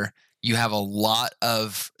where you have a lot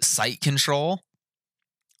of site control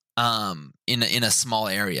in a small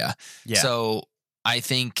area. Yeah. So I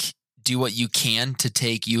think do what you can to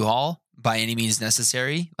take U-Haul by any means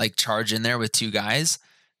necessary, like charge in there with two guys.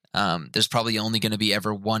 There's probably only going to be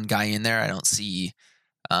ever one guy in there. I don't see,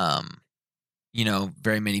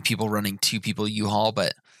 very many people running two people U-Haul,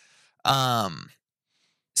 but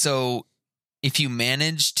so if you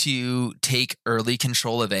manage to take early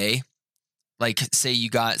control of A, like say you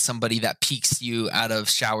got somebody that peeks you out of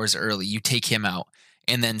showers early, you take him out,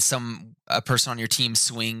 and then a person on your team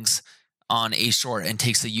swings on A short and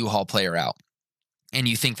takes the U-Haul player out, and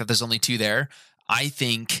you think that there's only two there. I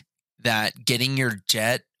think that getting your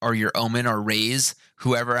jet or your Omen or Raze,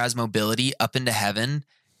 whoever has mobility, up into heaven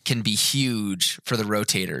can be huge for the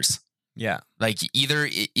rotators. Yeah. Like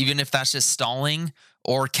even if that's just stalling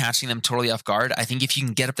or catching them totally off guard, I think if you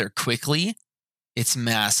can get up there quickly, it's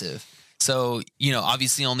massive. So,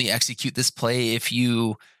 obviously only execute this play if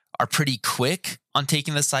you are pretty quick on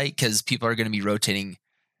taking the site, because people are going to be rotating,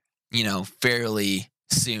 fairly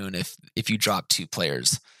soon if you drop two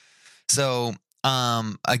players. So,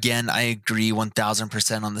 again, I agree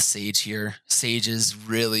 1000% on the Sage here. Sage is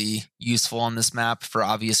really useful on this map for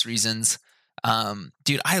obvious reasons.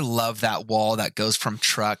 Dude, I love that wall that goes from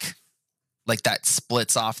truck, like that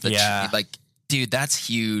splits off the tree. Like, dude, that's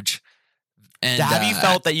huge. And have you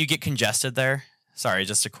felt that you get congested there? Sorry,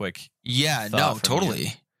 just a quick. Yeah, no, totally. You.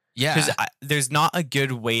 Yeah. Because there's not a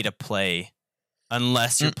good way to play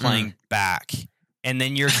unless you're playing back. And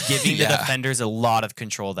then you're giving the defenders a lot of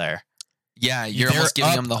control there. Yeah, you're almost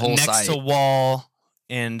giving them the whole next site. To wall.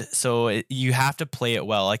 And so you have to play it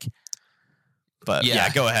well. But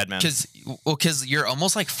go ahead, man. Because you're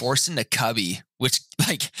almost like forced into cubby, which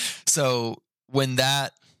so when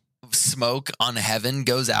that smoke on heaven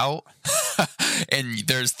goes out and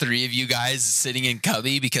there's three of you guys sitting in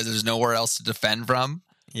cubby because there's nowhere else to defend from.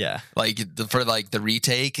 Yeah. For the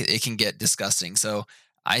retake, it can get disgusting. So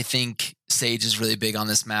I think Sage is really big on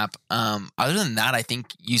this map. Other than that, I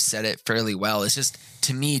think you said it fairly well. It's just,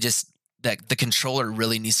 to me, just that the controller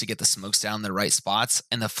really needs to get the smokes down in the right spots,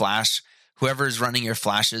 and the flash, whoever is running your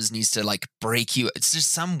flashes needs to break you. It's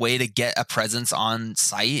just some way to get a presence on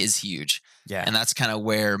site is huge. Yeah. And that's kind of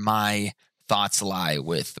where my thoughts lie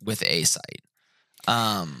with A site.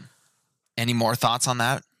 Any more thoughts on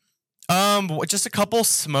that? Just a couple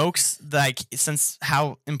smokes, since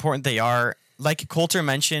how important they are. Like Coulter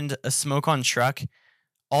mentioned, a smoke on truck.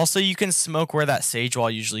 Also, you can smoke where that Sage wall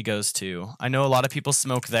usually goes to. I know a lot of people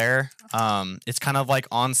smoke there. It's kind of like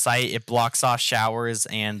on site. It blocks off showers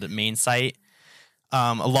and main site.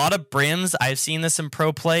 A lot of brims, I've seen this in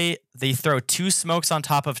pro play. They throw two smokes on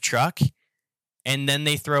top of truck, and then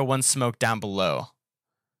they throw one smoke down below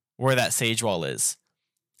where that Sage wall is.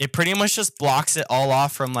 It pretty much just blocks it all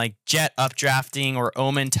off from Jet updrafting or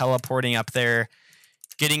Omen teleporting up there,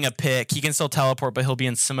 getting a pick. He can still teleport, but he'll be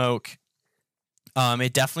in smoke.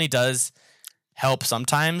 It definitely does help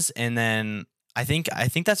sometimes. And then I think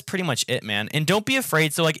that's pretty much it, man. And don't be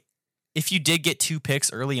afraid. So if you did get two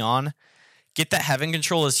picks early on, get that heaven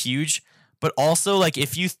control is huge. But also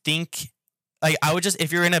if you think I would just,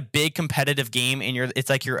 if you're in a big competitive game and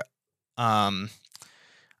it's you're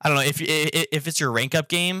I don't know if it's your rank up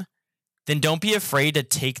game, then don't be afraid to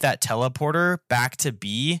take that teleporter back to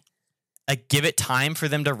B. Like, give it time for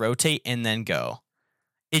them to rotate and then go.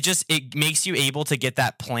 It makes you able to get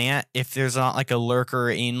that plant if there's not like a lurker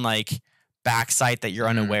in like backside that you're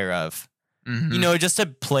unaware of. Mm-hmm. You know, just to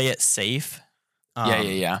play it safe.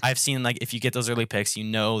 Yeah. I've seen like if you get those early picks, you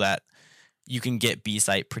know that you can get B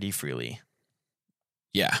site pretty freely.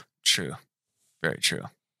 Yeah, true. Very true.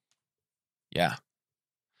 Yeah.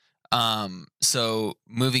 So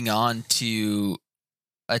moving on to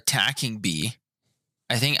attacking B,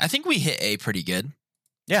 I think we hit A pretty good.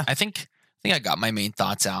 Yeah. I think I got my main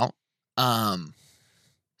thoughts out.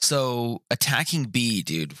 So attacking B,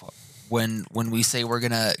 dude, when we say we're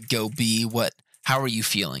gonna go B, how are you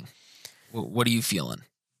feeling? What are you feeling?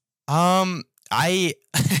 It's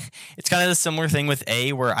kind of a similar thing with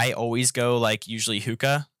A where I always go like usually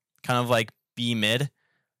hookah, kind of like B mid.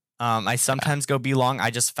 I sometimes go B long.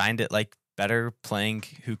 I just find it like better playing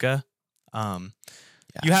hookah.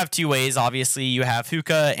 You have two ways, obviously. You have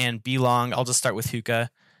hookah and B long. I'll just start with hookah.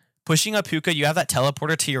 Pushing up hookah, you have that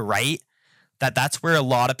teleporter to your right. That's where a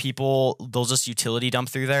lot of people, they'll just utility dump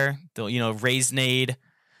through there. They'll, raise nade,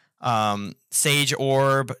 sage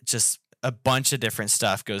orb, just a bunch of different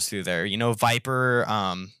stuff goes through there.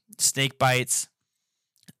 Viper, snake bites.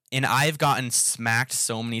 And I've gotten smacked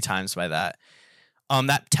so many times by that.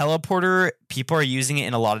 That teleporter, people are using it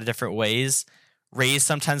in a lot of different ways. Raze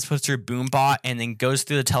sometimes puts her boom bot and then goes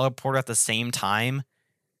through the teleporter at the same time.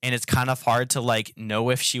 And it's kind of hard to like know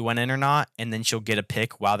if she went in or not. And then she'll get a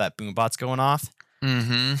pick while that boom bot's going off.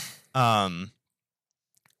 Mm-hmm.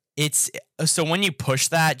 So when you push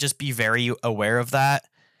that, just be very aware of that.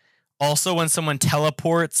 Also, when someone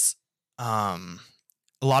teleports, a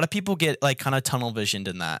lot of people get like kind of tunnel visioned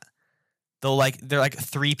in that. They're like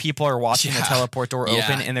three people are watching the teleport door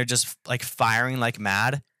open and they're just like firing like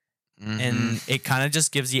mad. Mm-hmm. And it kind of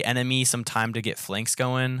just gives the enemy some time to get flanks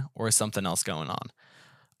going or something else going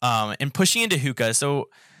on. And pushing into hookah. So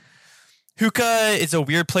hookah is a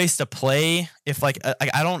weird place to play. If like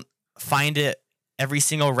I don't find it every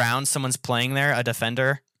single round someone's playing there, a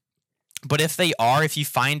defender. But if you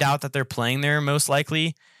find out that they're playing there, most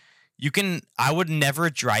likely, I would never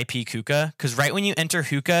dry peek hookah, because right when you enter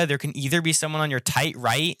hookah, there can either be someone on your tight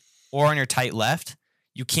right or on your tight left.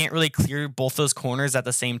 You can't really clear both those corners at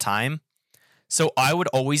the same time. So I would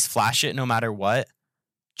always flash it no matter what,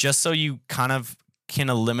 just so you kind of can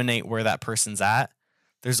eliminate where that person's at.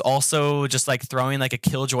 There's also just like throwing like a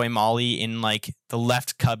Killjoy Molly in like the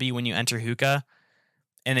left cubby when you enter hookah,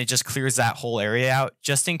 and it just clears that whole area out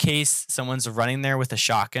just in case someone's running there with a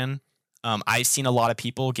shotgun. I've seen a lot of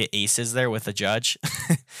people get aces there with a judge.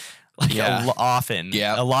 Often.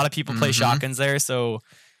 Yeah. A lot of people play shotguns there. So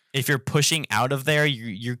if you're pushing out of there,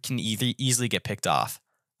 you can easily get picked off.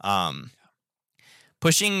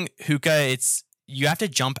 Pushing hookah, you have to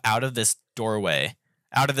jump out of this doorway,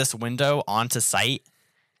 out of this window onto site.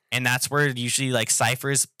 And that's where usually like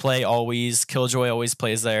Cyphers play always. Killjoy always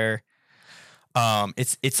plays there.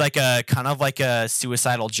 It's like a kind of like a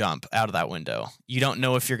suicidal jump out of that window. You don't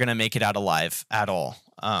know if you're gonna make it out alive at all.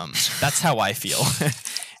 That's how I feel.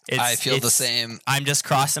 I feel the same. I'm just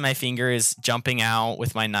crossing my fingers, jumping out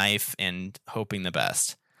with my knife, and hoping the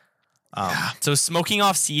best. So smoking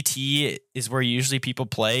off CT is where usually people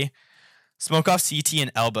play. Smoke off CT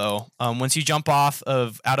and elbow. Once you jump out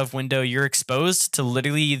of window, you're exposed to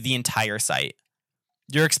literally the entire site.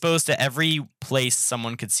 You're exposed to every place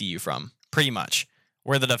someone could see you from. Pretty much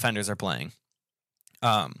where the defenders are playing.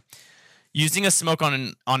 Using a smoke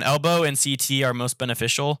on elbow and CT are most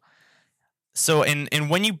beneficial. So and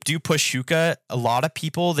when you do push hookah, a lot of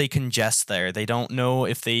people, they congest there. They don't know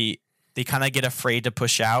if they kind of get afraid to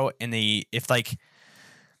push out, and if like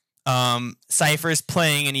Cypher's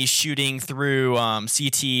playing and he's shooting through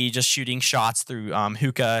CT, just shooting shots through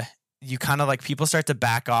hookah, you kind of like people start to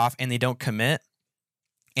back off and they don't commit.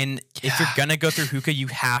 And if you're going to go through hookah, you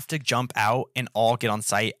have to jump out and all get on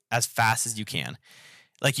site as fast as you can.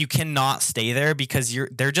 Like, you cannot stay there because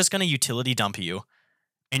they're just going to utility dump you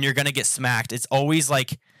and you're going to get smacked. It's always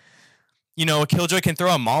like, a Killjoy can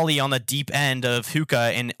throw a molly on the deep end of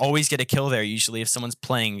hookah and always get a kill there usually if someone's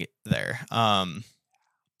playing there.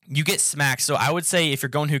 You get smacked. So I would say if you're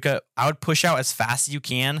going hookah, I would push out as fast as you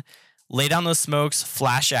can, lay down those smokes,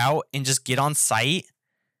 flash out, and just get on site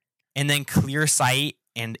and then clear site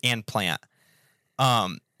and plant.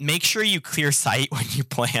 Make sure you clear site when you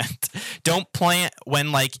plant. Don't plant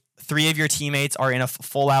when like three of your teammates are in a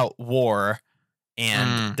full out war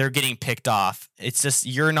and they're getting picked off. It's just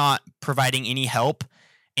you're not providing any help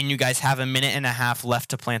and you guys have a minute and a half left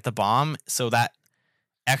to plant the bomb, so that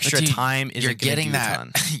extra time isn't getting that.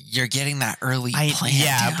 You're getting that early plan.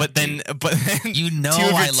 Yeah, down, but then you know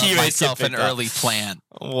I love myself an early plan.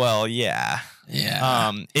 Well, yeah.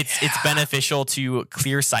 Yeah. It's beneficial to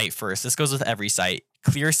clear sight first. This goes with every site.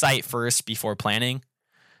 Clear sight first before planning,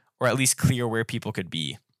 or at least clear where people could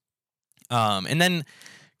be. And then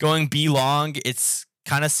going B long, it's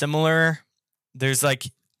kind of similar. There's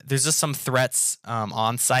just some threats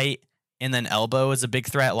on site, and then elbow is a big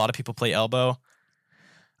threat. A lot of people play elbow.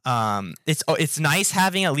 It's nice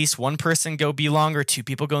having at least one person go B long or two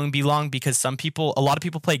people going B long, because a lot of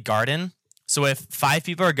people play garden. So if 5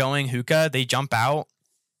 people are going hookah, they jump out.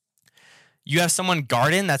 You have someone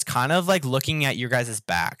garden that's kind of like looking at your guys'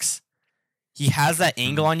 backs. He has that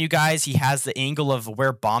angle on you guys. He has the angle of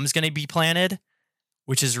where bomb's going to be planted,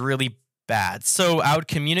 which is really bad. So I would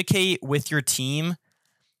communicate with your team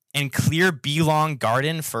and clear B long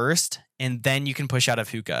garden first, and then you can push out of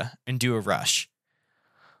hookah and do a rush.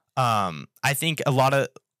 I think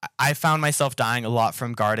I found myself dying a lot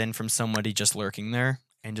from garden from somebody just lurking there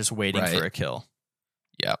and just waiting for a kill.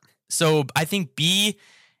 Yep. So I think B,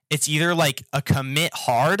 it's either like a commit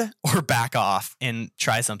hard or back off and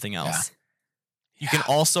try something else. You can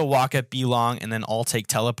also walk at B long and then all take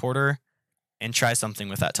teleporter and try something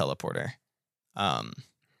with that teleporter.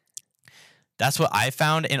 That's what I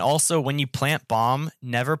found. And also, when you plant bomb,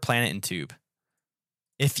 never plant it in tube.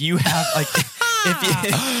 If you have if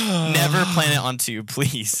you never plant it on tube,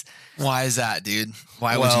 please. Why is that, dude?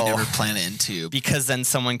 Why would you never plant it in tube? Because then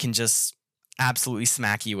someone can just absolutely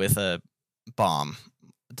smack you with a bomb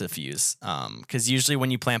defuse. Because usually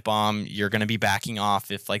when you plant bomb, you're going to be backing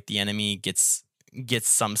off if like the enemy gets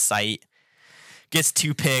some sight, gets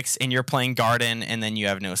 2 picks, and you're playing garden, and then you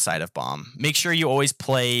have no sight of bomb. Make sure you always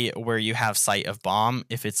play where you have sight of bomb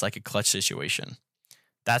if it's like a clutch situation.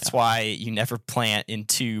 That's why you never plant in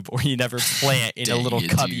tube, or you never plant in a little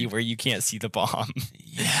cubby where you can't see the bomb.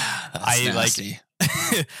 Yeah, that's nasty.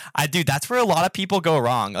 That's where a lot of people go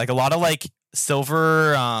wrong. Like a lot of like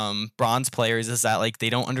silver, bronze players is that like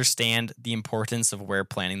they don't understand the importance of where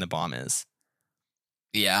planting the bomb is.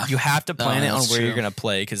 Yeah, you have to plan it on where you're gonna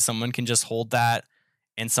play, because someone can just hold that,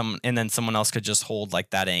 and then someone else could just hold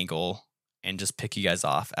like that angle and just pick you guys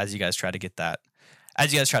off as you guys try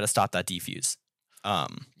to stop that defuse.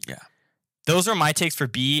 Those are my takes for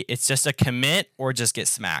B. It's just a commit or just get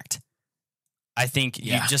smacked. I think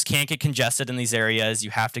you just can't get congested in these areas. You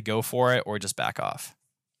have to go for it or just back off.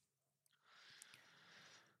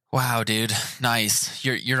 Wow, dude. Nice.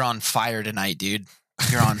 You're on fire tonight, dude.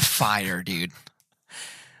 You're on fire, dude.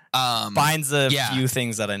 Finds a few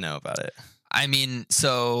things that I know about it. I mean,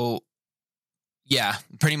 so yeah,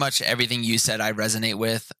 pretty much everything you said I resonate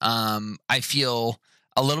with. I feel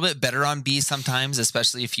a little bit better on B sometimes,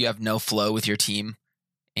 especially if you have no flow with your team.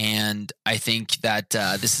 And I think that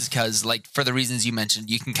this is because, like, for the reasons you mentioned,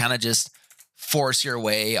 you can kind of just force your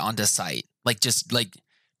way onto site, just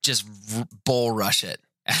bull rush it,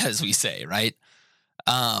 as we say, right?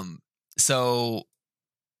 So,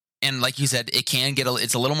 and like you said, it can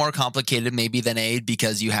it's a little more complicated maybe than A,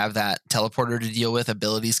 because you have that teleporter to deal with,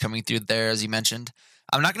 abilities coming through there, as you mentioned.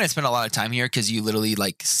 I'm not going to spend a lot of time here because you literally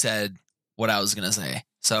said what I was going to say.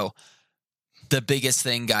 So the biggest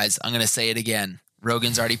thing, guys, I'm going to say it again.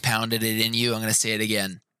 Rogan's already pounded it in you. I'm going to say it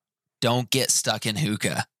again. Don't get stuck in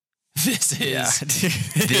hookah. This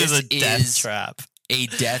is a death trap. A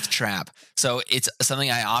death trap. So it's something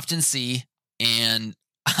I often see, and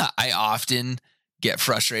I often get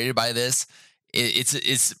frustrated by this.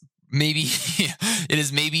 It's maybe it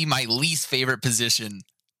is maybe my least favorite position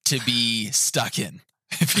to be stuck in,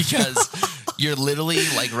 because you're literally,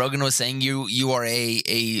 like Rogan was saying, you are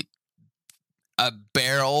a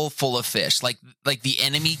barrel full of fish. Like the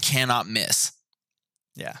enemy cannot miss.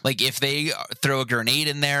 Yeah. Like if they throw a grenade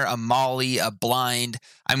in there, a molly, a blind,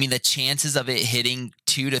 I mean, the chances of it hitting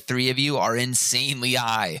 2 to 3 of you are insanely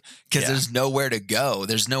high, because there's nowhere to go.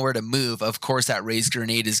 There's nowhere to move. Of course, that raised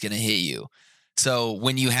grenade is going to hit you. So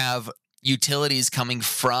when you have utilities coming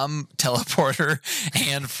from teleporter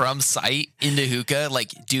and from site into hookah,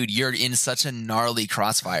 like, dude, you're in such a gnarly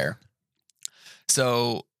crossfire.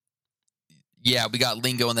 So yeah, we got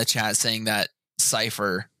Lingo in the chat saying that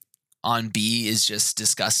Cypher on B is just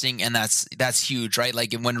disgusting, and that's huge, right?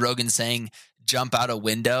 Like when Rogan's saying jump out a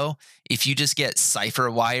window, if you just get Cypher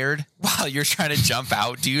wired while you're trying to jump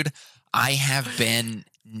out, dude, I have been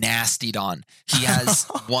nastied on. He has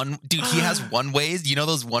he has one ways, you know,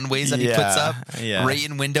 those one ways that he puts up right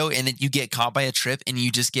in window, and then you get caught by a trip and you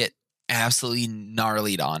just get absolutely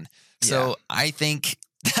gnarlied on. So I think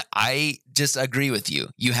I just agree with you.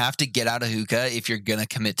 You have to get out of hookah if you're gonna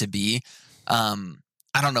commit to B.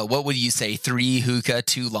 I don't know. What would you say? 3 hookah,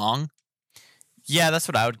 2 long? Yeah, that's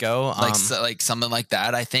what I would go. Like something like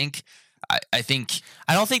that. I think. I think.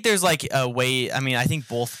 I don't think there's like a way. I mean, I think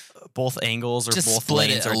both angles or just both split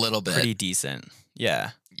lanes it a are little bit. pretty decent.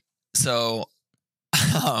 Yeah. So,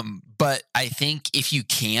 but I think if you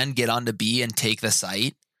can get onto B and take the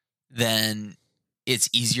site, then it's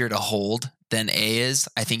easier to hold than A is.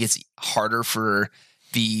 I think it's harder for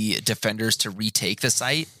the defenders to retake the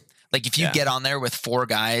site. Like if you get on there with 4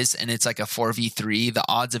 guys and it's like a 4v3, the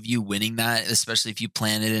odds of you winning that, especially if you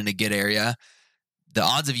plan it in a good area, the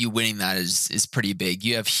odds of you winning that is pretty big.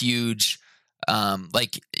 You have huge,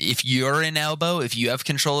 like if you're in elbow, if you have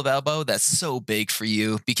control of elbow, that's so big for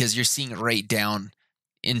you because you're seeing right down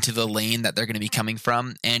into the lane that they're going to be coming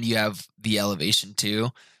from, and you have the elevation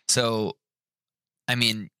too. So, I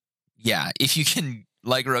mean, yeah, if you can,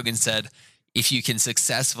 like Rogan said, if you can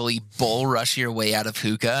successfully bull rush your way out of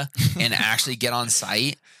hookah and actually get on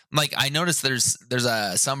site, like I noticed there's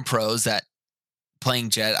some pros that playing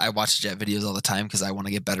Jet. I watch Jet videos all the time because I want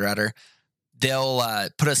to get better at her. They'll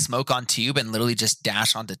put a smoke on tube and literally just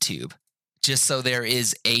dash onto tube, just so there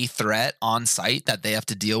is a threat on site that they have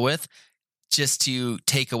to deal with, just to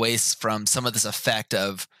take away from some of this effect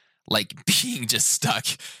of like being just stuck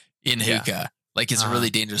in hookah. Like it's a really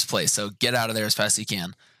dangerous place. So get out of there as fast as you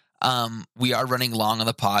can. We are running long on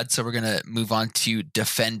the pod, so we're going to move on to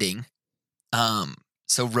defending.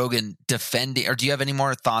 So Rogan, defending, or do you have any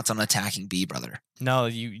more thoughts on attacking B, brother? No,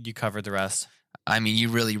 you covered the rest. I mean, you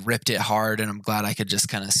really ripped it hard, and I'm glad I could just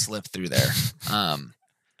kind of slip through there.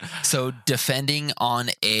 So defending on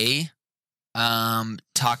A,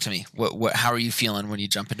 talk to me. How are you feeling when you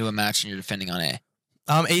jump into a match and you're defending on A?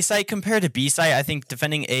 A site compared to B site, I think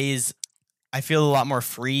defending A is, I feel a lot more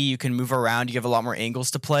free. You can move around. You have a lot more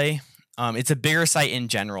angles to play. It's a bigger site in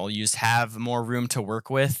general. You just have more room to work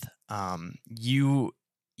with. You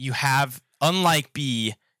have, unlike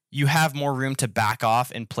B, you have more room to back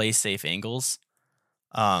off and play safe angles.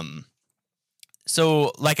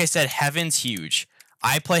 So like I said, Heaven's huge.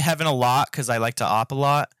 I play Heaven a lot because I like to op a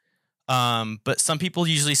lot. But some people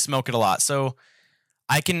usually smoke it a lot. So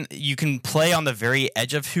you can play on the very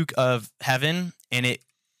edge of Heaven, and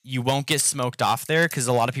you won't get smoked off there because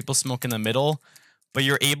a lot of people smoke in the middle, but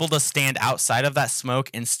you're able to stand outside of that smoke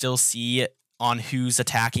and still see on who's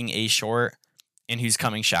attacking A short and who's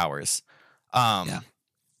coming showers. And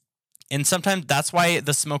sometimes that's why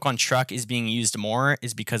the smoke on truck is being used more,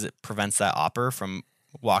 is because it prevents that opper from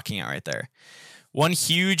walking out right there. One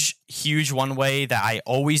huge one way that I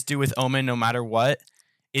always do with Omen, no matter what,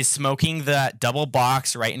 is smoking that double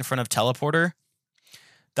box right in front of teleporter.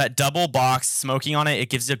 That double box, smoking on it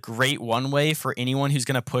gives a great one way for anyone who's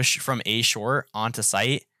going to push from A short onto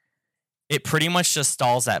site. It pretty much just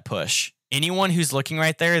stalls that push. Anyone who's looking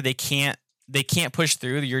right there, they can't push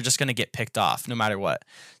through. You're just going to get picked off no matter what.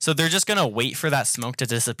 So they're just going to wait for that smoke to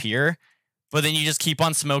disappear. But then you just keep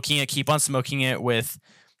on smoking it with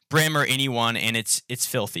Brim or anyone, and it's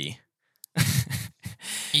filthy.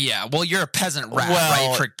 Yeah, well, you're a peasant rat,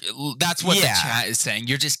 right? That's what the chat is saying.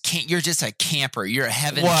 You're just a camper. You're a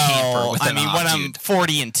Heaven camper with an op, when I'm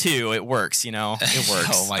 40 and 2, it works, It works.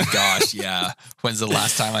 Oh my gosh, yeah. When's the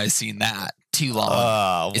last time I've seen that? Too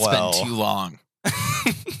long. It's been too long.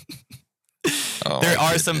 There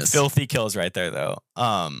are some filthy kills right there, though.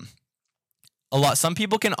 Some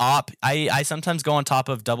people can op. I sometimes go on top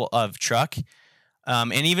of truck,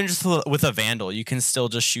 and even just with a vandal, you can still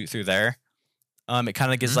just shoot through there. It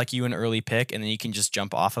kind of gives like you an early pick, and then you can just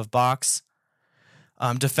jump off of box.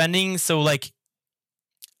 Defending, so like,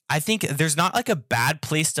 I think there's not like a bad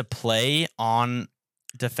place to play on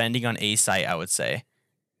defending on A site, I would say.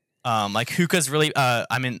 Like hookah's really,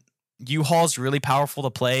 U-Haul's really powerful to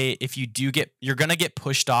play. If you do you're gonna get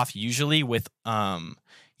pushed off usually with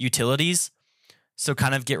utilities. So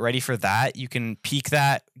kind of get ready for that. You can peek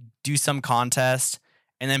that, do some contest,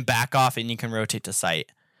 and then back off, and you can rotate to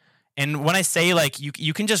site. And when I say like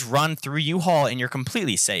you can just run through U-Haul and you're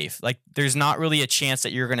completely safe. Like there's not really a chance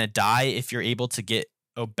that you're gonna die if you're able to get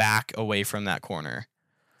back away from that corner.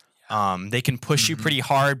 They can push you pretty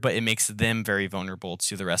hard, but it makes them very vulnerable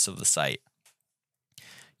to the rest of the site.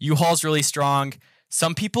 U-Haul's really strong.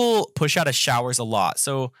 Some people push out of showers a lot.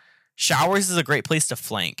 So showers is a great place to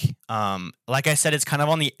flank. Like I said, it's kind of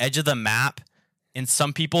on the edge of the map, and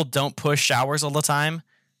some people don't push showers all the time.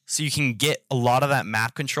 So you can get a lot of that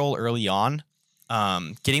map control early on.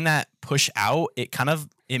 Getting that push out,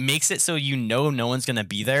 it makes it so no one's going to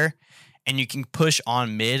be there, and you can push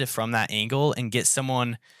on mid from that angle and get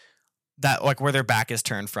someone that like where their back is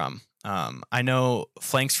turned from. I know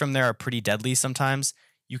flanks from there are pretty deadly sometimes.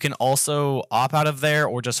 You can also op out of there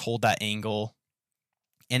or just hold that angle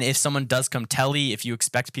And if someone does come telly, if you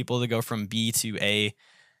expect people to go from B to A,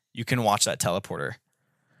 you can watch that teleporter.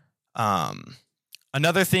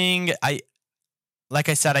 Another thing, like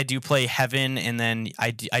I said, I do play Heaven, and then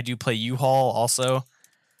I do play U-Haul also.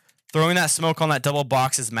 Throwing that smoke on that double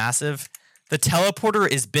box is massive. The teleporter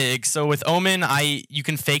is big. So with Omen, you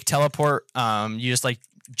can fake teleport. You just like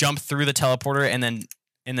jump through the teleporter and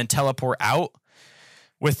then teleport out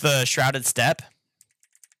with the Shrouded Step.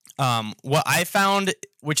 What I found,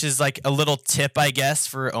 which is like a little tip, I guess,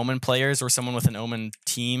 for Omen players or someone with an Omen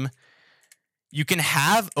team, you can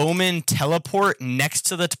have Omen teleport next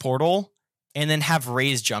to the portal and then have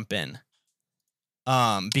Raze jump in.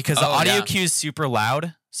 Because the audio cue is super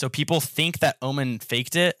loud, so people think that Omen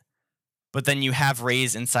faked it, but then you have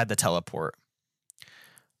Raze inside the teleport.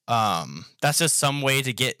 That's just some way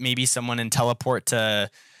to get maybe someone in teleport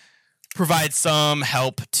to provide some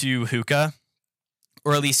help to Hookah,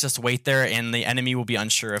 or at least just wait there, and the enemy will be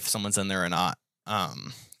unsure if someone's in there or not.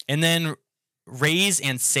 And then Raze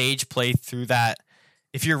and Sage play through that.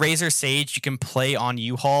 If you're Raze or Sage, you can play on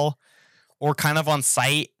U-Haul or kind of on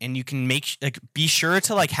site, and you can be sure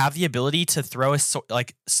to like have the ability to throw a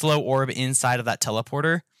slow orb inside of that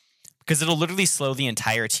teleporter, because it'll literally slow the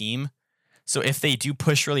entire team. So if they do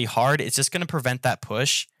push really hard, it's just going to prevent that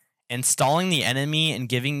push. And stalling the enemy and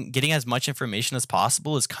getting as much information as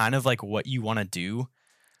possible is kind of like what you want to do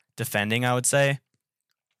defending, I would say.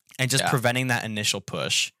 And just preventing that initial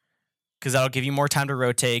push, because that'll give you more time to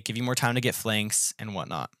rotate, give you more time to get flanks and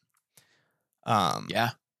whatnot.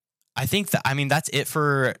 I think that's it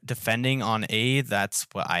for defending on A. That's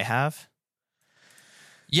what I have.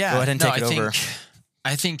 Yeah. Go ahead and take it over.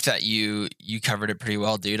 I think that you covered it pretty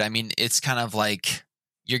well, dude. I mean, it's kind of like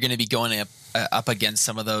you're going to be going up against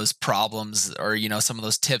some of those problems, or, you know, some of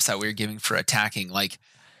those tips that we were giving for attacking. Like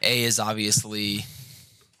A is obviously,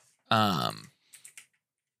 like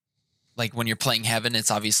when you're playing Heaven,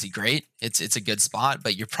 it's obviously great. It's a good spot,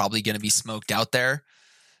 but you're probably going to be smoked out there.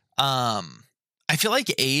 I feel like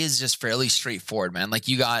A is just fairly straightforward, man. Like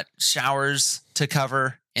you got showers to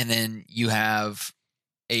cover, and then you have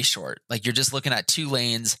A short. Like you're just looking at two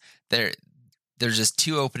lanes. There's just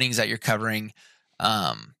two openings that you're covering.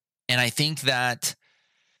 And I think that,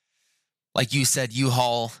 like you said,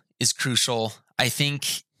 U-Haul is crucial. I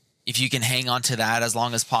think if you can hang on to that as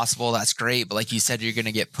long as possible, that's great. But like you said, you're going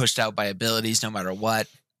to get pushed out by abilities no matter what.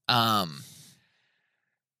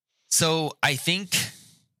 So I think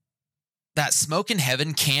that smoke in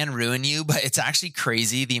Heaven can ruin you, but it's actually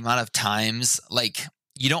crazy the amount of times, like,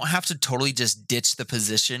 you don't have to totally just ditch the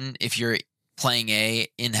position if you're playing A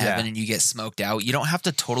in Heaven and you get smoked out. You don't have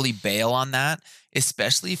to totally bail on that,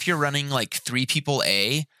 especially if you're running like 3 people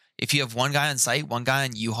A. If you have one guy on site, one guy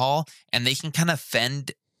on U-Haul, and they can kind of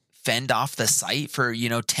fend off the site for,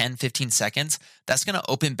 10, 15 seconds, that's going to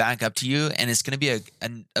open back up to you, and it's going to be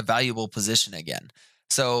a valuable position again.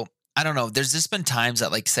 So I don't know. There's just been times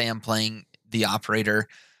that, like, say I'm playing the operator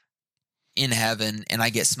in Heaven and I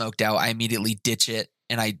get smoked out, I immediately ditch it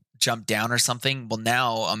and I jump down or something. Well,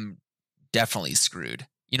 now I'm definitely screwed.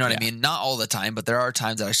 You know what I mean? Not all the time, but there are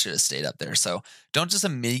times that I should have stayed up there. So don't just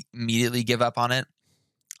immediately give up on it.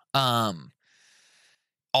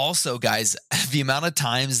 Also, guys, the amount of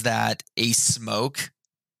times that a smoke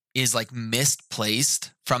is like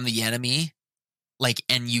misplaced from the enemy, like,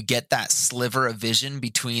 and you get that sliver of vision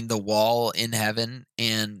between the wall in Heaven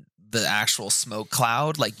and the actual smoke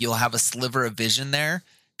cloud, like you'll have a sliver of vision there.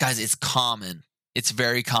 Guys, it's common. It's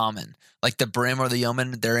very common. Like the Brim or the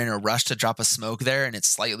Yeoman, they're in a rush to drop a smoke there, and it's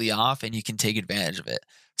slightly off, and you can take advantage of it.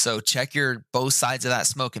 So check both sides of that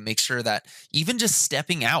smoke and make sure that even just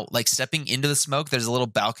stepping out, like stepping into the smoke, there's a little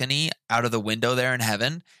balcony out of the window there in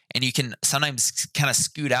Heaven, and you can sometimes kind of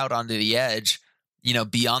scoot out onto the edge,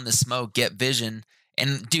 beyond the smoke, get vision.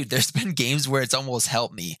 And dude, there's been games where it's almost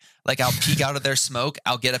helped me. Like I'll peek out of their smoke,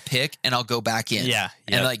 I'll get a pick, and I'll go back in. Yeah.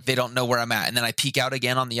 And like they don't know where I'm at. And then I peek out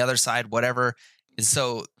again on the other side, whatever. And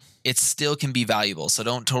so it still can be valuable. So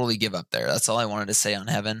don't totally give up there. That's all I wanted to say on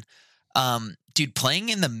Heaven. Dude, playing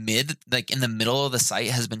in the middle of the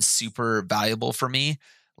site has been super valuable for me.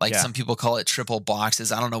 Like some people call it triple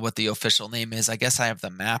boxes. I don't know what the official name is. I guess I have the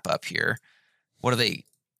map up here. What are they?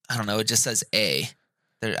 I don't know. It just says A.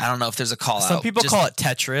 I don't know if there's a call out. Some people call it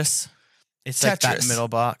Tetris. It's Tetris. Like that middle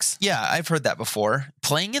box. Yeah, I've heard that before.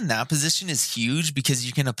 Playing in that position is huge because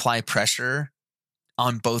you can apply pressure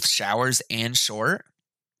on both showers and short.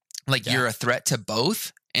 Like you're a threat to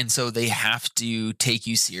both. And so they have to take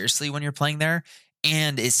you seriously when you're playing there.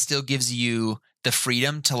 And it still gives you the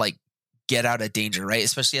freedom to like get out of danger, right?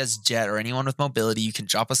 Especially as Jet or anyone with mobility, you can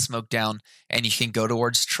drop a smoke down and you can go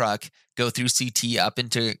towards truck, go through CT up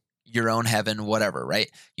into your own heaven, whatever, right?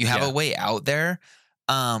 You have a way out there.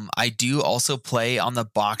 I do also play on the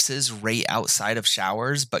boxes right outside of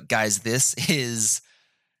showers, but guys, this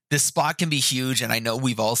spot can be huge. And I know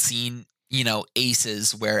we've all seen,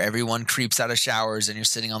 aces where everyone creeps out of showers and you're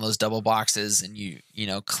sitting on those double boxes and you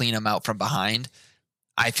clean them out from behind.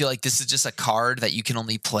 I feel like this is just a card that you can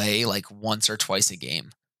only play like once or twice a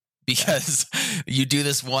game because you do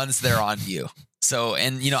this once, they're on you. So,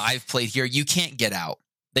 and I've played here, you can't get out.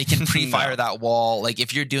 They can pre-fire that wall. Like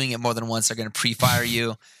if you're doing it more than once, they're going to pre-fire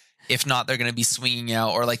you. If not, they're going to be swinging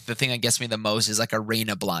out. Or like the thing that gets me the most is like a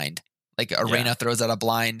Reyna blind. Like a Reyna throws out a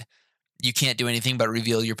blind. You can't do anything but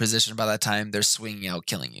reveal your position by that time. They're swinging out,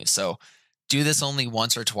 killing you. So do this only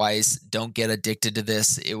once or twice. Don't get addicted to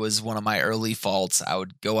this. It was one of my early faults. I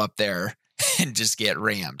would go up there and just get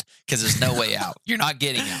rammed because there's no way out. You're not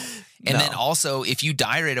getting out. And then also, if you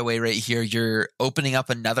die right away right here, you're opening up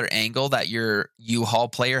another angle that your U-Haul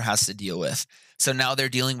player has to deal with. So now they're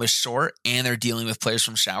dealing with short and they're dealing with players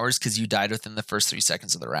from showers because you died within the first 3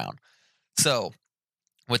 seconds of the round. So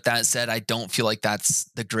with that said, I don't feel like that's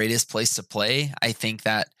the greatest place to play. I think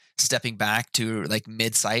that stepping back to like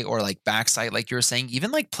mid-site or like back-site, like you were saying, even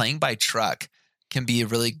like playing by truck can be a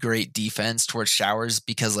really great defense towards showers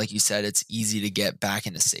because like you said, it's easy to get back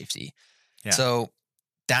into safety. Yeah. So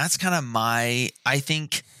that's kind of I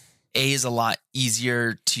think A is a lot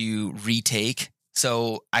easier to retake.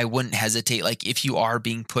 So I wouldn't hesitate. Like if you are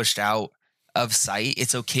being pushed out of sight,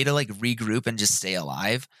 it's okay to like regroup and just stay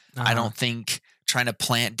alive. I don't think trying to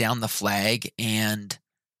plant down the flag and,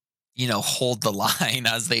 hold the line,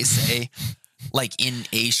 as they say, like in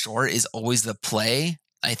A short is always the play.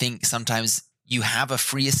 I think sometimes you have a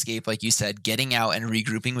free escape, like you said, getting out and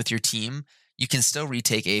regrouping with your team. You can still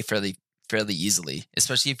retake A fairly easily,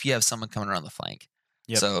 especially if you have someone coming around the flank.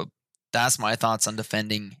 Yep. So that's my thoughts on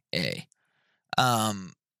defending A.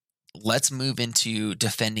 Let's move into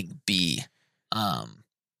defending B.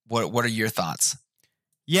 What are your thoughts?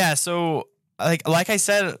 Yeah, so like I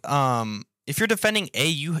said, if you're defending A,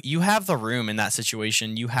 you have the room in that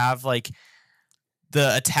situation. You have like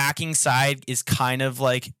the attacking side is kind of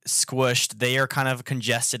like squished. They are kind of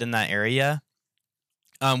congested in that area.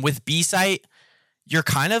 With B site, you're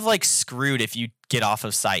kind of like screwed if you get off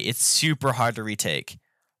of site. It's super hard to retake.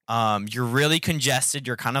 You're really congested.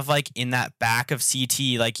 You're kind of like in that back of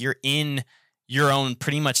CT, like you're in your own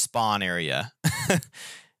pretty much spawn area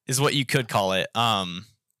is what you could call it.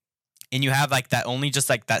 And you have like that only just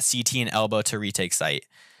like that CT and elbow to retake site.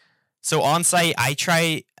 So on site,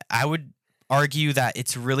 I would argue that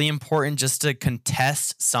it's really important just to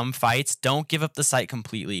contest some fights. Don't give up the site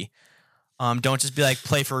completely. Don't just be like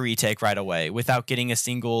play for retake right away without getting a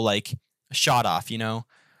single like shot off,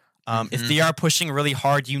 If they are pushing really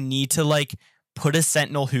hard, you need to like put a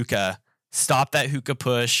sentinel hookah, stop that hookah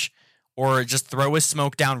push, or just throw a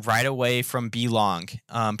smoke down right away from B long.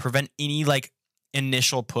 Prevent any like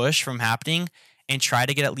initial push from happening and try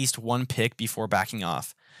to get at least one pick before backing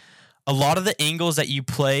off. A lot of the angles that you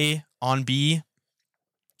play on B,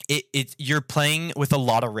 you're playing with a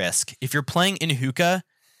lot of risk. If you're playing in hookah,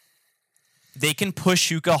 they can push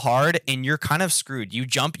hookah hard and you're kind of screwed. You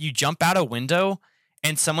jump out a window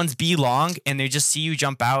and someone's B long and they just see you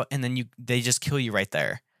jump out and then they just kill you right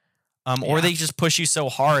there. Or they just push you so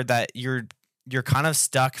hard that you're kind of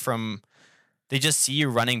stuck from, they just see you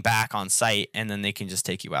running back on site and then they can just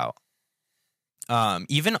take you out.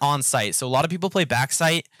 Even on site. So a lot of people play back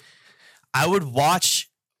site. I would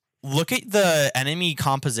look at the enemy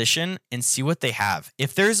composition and see what they have.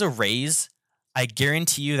 If there's a raise, I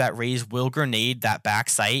guarantee you that Raze will grenade that back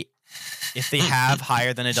site if they have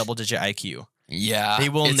higher than a double-digit IQ. Yeah. They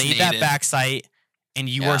will nade that back site, and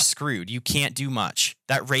you are screwed. You can't do much.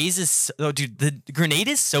 That Raze is... dude, the grenade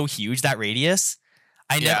is so huge, that radius.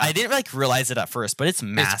 I didn't like realize it at first, but it's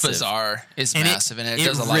massive. It's bizarre. It's massive, and it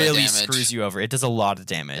does a lot really of damage. Screws you over. It does a lot of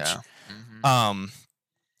damage. Yeah. Mm-hmm.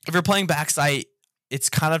 If you're playing backside, it's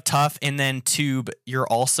kind of tough, and then tube, you're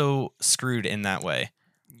also screwed in that way.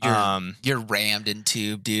 You're rammed in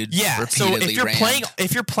tube, dude. Yeah. So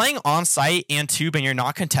if you're playing on site and tube and you're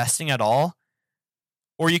not contesting at all,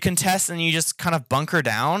 or you contest and you just kind of bunker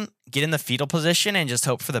down, get in the fetal position and just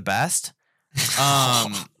hope for the best.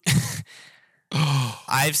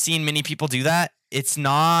 I've seen many people do that. It's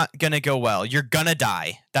not gonna go well. You're gonna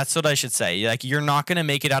die. That's what I should say. Like you're not gonna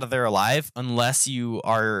make it out of there alive unless you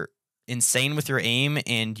are insane with your aim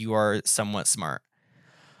and you are somewhat smart.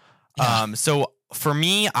 Yeah. So for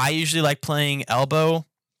me, I usually like playing elbow,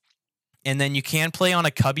 and then you can play on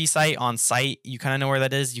a cubby site on site. You kind of know where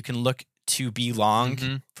that is. You can look to be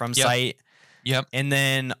long from site. Yep. And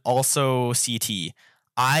then also CT.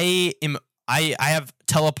 I have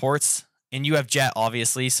teleports, and you have Jet,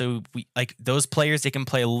 obviously. So we like those players, they can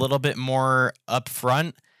play a little bit more up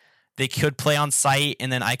front. They could play on site,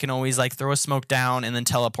 and then I can always like throw a smoke down and then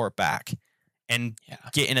teleport back and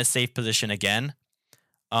get in a safe position again.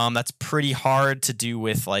 That's pretty hard to do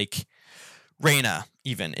with like Reyna,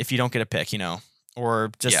 even if you don't get a pick,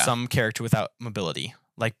 or just some character without mobility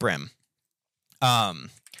like Brim.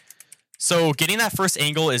 So getting that first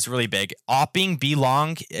angle is really big. Opping B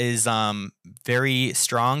long is very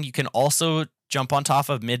strong. You can also jump on top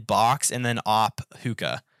of mid box and then op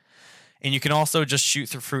hookah. And you can also just shoot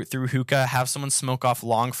through hookah, have someone smoke off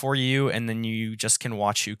long for you, and then you just can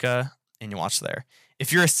watch hookah and you watch there.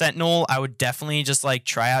 If you're a sentinel, I would definitely just like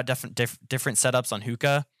try out different setups on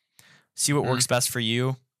hookah, see what works best for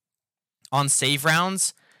you. On save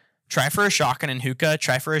rounds, try for a shotgun in hookah,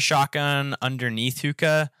 try for a shotgun underneath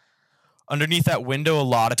hookah. Underneath that window, a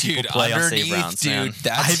lot of people play on save rounds. Dude, man.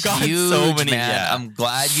 that's huge, so many, man. Yeah. I'm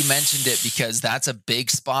glad you mentioned it because that's a big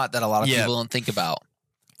spot that a lot of people don't think about.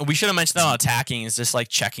 We should have mentioned that on attacking is just like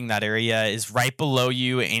checking that area is right below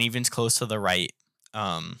you and even close to the right.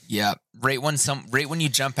 Yeah, right when you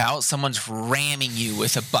jump out, someone's ramming you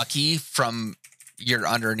with a bucky from your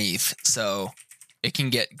underneath, so it can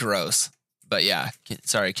get gross. But yeah,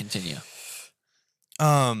 sorry, continue.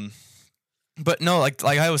 But no, like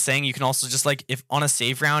I was saying, you can also just like if on a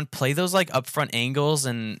save round, play those like upfront angles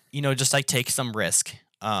and just like take some risk.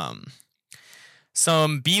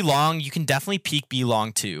 Some B long, you can definitely peek B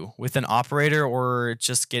long too with an operator or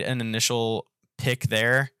just get an initial pick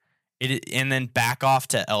there. And then back off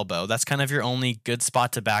to elbow. That's kind of your only good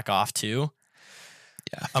spot to back off to.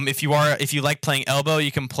 Yeah. If you like playing elbow,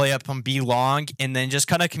 you can play up on B long and then just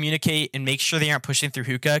kind of communicate and make sure they aren't pushing through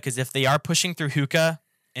hookah. Because if they are pushing through hookah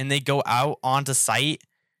and they go out onto site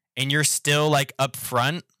and you're still like up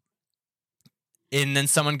front, and then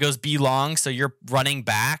someone goes B long, so you're running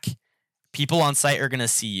back, people on site are gonna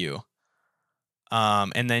see you.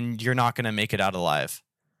 And then you're not gonna make it out alive.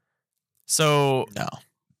 So no.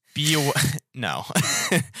 Be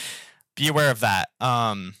aware of that.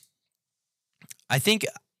 I think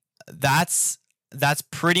that's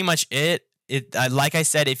pretty much it. Like I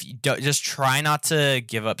said, if you don't, just try not to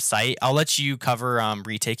give up sight. I'll let you cover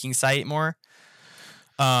retaking sight more.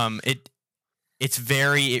 It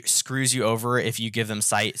screws you over if you give them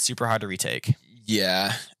sight. Super hard to retake.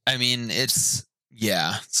 Yeah, I mean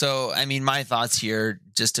So I mean, my thoughts here,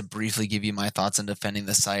 just to briefly give you my thoughts on defending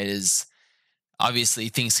the sight is. Obviously,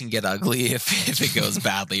 things can get ugly if it goes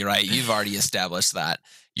badly, right? You've already established that.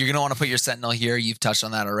 You're going to want to put your sentinel here. You've touched on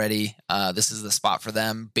that already. This is the spot for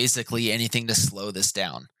them. Basically, anything to slow this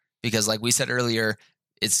down. Because like we said earlier,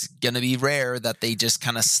 it's going to be rare that they just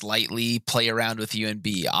kind of slightly play around with you and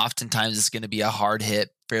B. Oftentimes, it's going to be a hard hit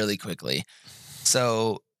fairly quickly.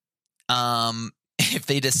 So if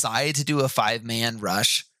they decide to do a 5-man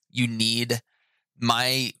rush, you need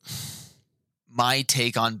my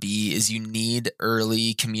take on B is you need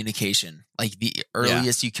early communication, like the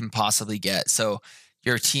earliest you can possibly get. So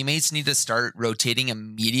your teammates need to start rotating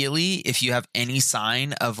immediately if you have any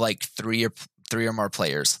sign of like three or more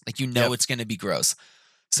players. Like it's going to be gross.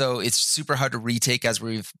 So it's super hard to retake as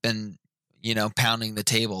we've been, pounding the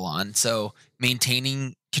table on. So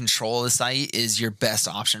maintaining control of the site is your best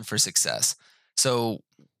option for success. So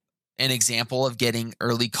an example of getting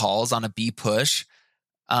early calls on a B push.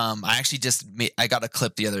 I got a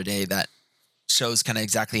clip the other day that shows kind of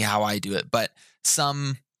exactly how I do it, but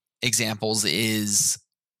some examples is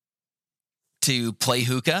to play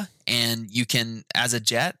hookah and you can, as a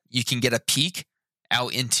jet, you can get a peek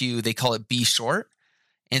out into, they call it B short.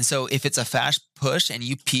 And so if it's a fast push and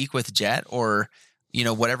you peek with jet or,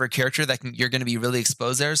 whatever character you're going to be really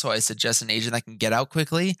exposed there. So I suggest an agent that can get out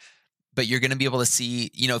quickly. But you're going to be able to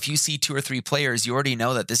see, if you see 2 or 3 players, you already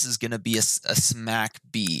know that this is going to be a smack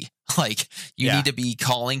B. Like you need to be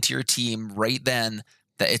calling to your team right then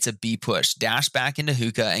that it's a B push. Dash back into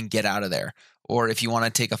hookah and get out of there. Or if you want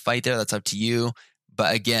to take a fight there, that's up to you.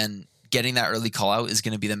 But again, getting that early call out is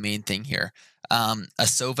going to be the main thing here. A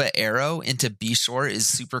Sova arrow into B short is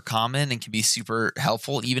super common and can be super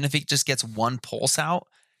helpful, even if it just gets one pulse out,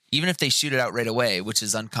 even if they shoot it out right away, which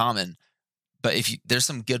is uncommon. But there's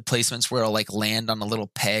some good placements where it'll like land on a little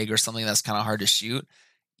peg or something that's kind of hard to shoot.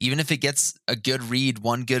 Even if it gets a good read,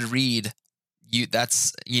 one good read,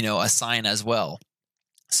 that's a sign as well.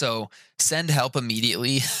 So send help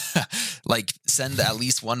immediately. Like send at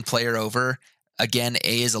least one player over. Again,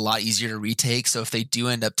 A is a lot easier to retake. So if they do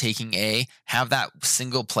end up taking A, have that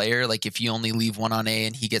single player. Like if you only leave one on A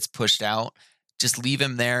and he gets pushed out, just leave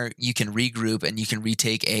him there. You can regroup and you can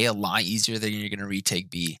retake A a lot easier than you're going to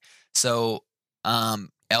retake B. So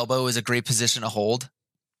elbow is a great position to hold.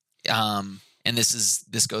 And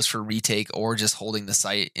this goes for retake or just holding the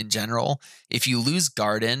site in general. If you lose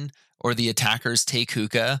Garden or the attackers take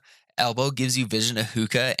hookah, elbow gives you vision to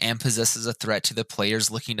hookah and possesses a threat to the players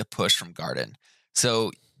looking to push from Garden.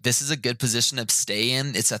 So this is a good position to stay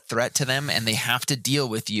in. It's a threat to them, and they have to deal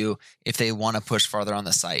with you if they want to push farther on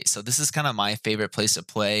the site. So this is kind of my favorite place to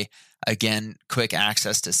play. Again, quick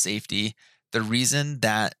access to safety. The reason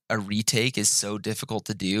that a retake is so difficult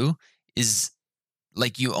to do is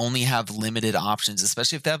like you only have limited options,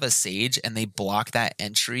 especially if they have a Sage and they block that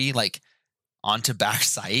entry like onto back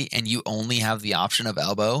sight and you only have the option of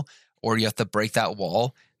elbow or you have to break that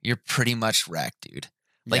wall. You're pretty much wrecked, dude.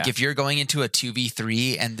 Like if you're going into a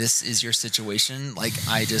 2v3 and this is your situation, like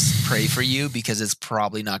I just pray for you because it's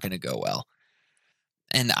probably not going to go well.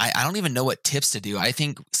 And I don't even know what tips to do. I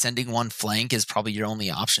think sending one flank is probably your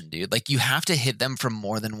only option, dude. Like you have to hit them from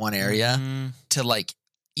more than one area to like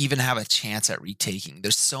even have a chance at retaking.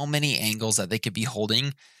 There's so many angles that they could be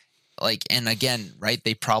holding. Like, and again, right,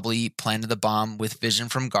 they probably planted the bomb with vision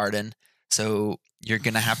from Garden. So you're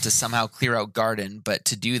going to have to somehow clear out Garden. But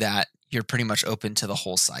to do that, you're pretty much open to the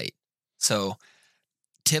whole site. So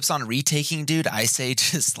tips on retaking, dude, I say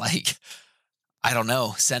just like, I don't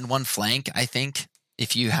know, send one flank, I think,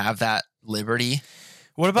 if you have that liberty.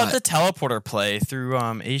 What about the teleporter play through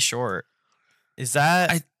A short? Is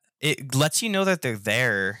that it lets you know that they're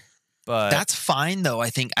there, but that's fine though. I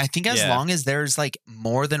think as long as there's like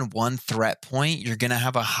more than one threat point, you're gonna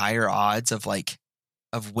have a higher odds of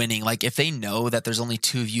winning. Like if they know that there's only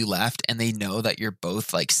two of you left and they know that you're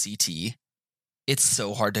both like CT, it's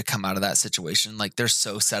so hard to come out of that situation. Like they're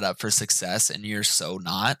so set up for success and you're so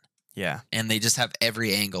not. Yeah. And they just have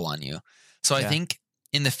every angle on you. So I think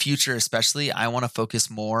in the future, especially, I want to focus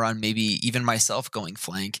more on maybe even myself going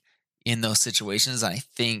flank in those situations. I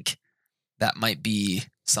think that might be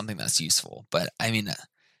something that's useful. But I mean,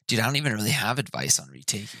 dude, I don't even really have advice on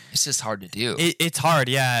retaking. It's just hard to do. It's hard.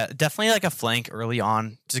 Yeah. Definitely like a flank early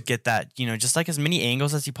on to get that, just like as many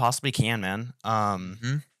angles as you possibly can, man.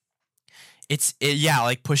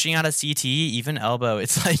 Like pushing out a CT, even elbow.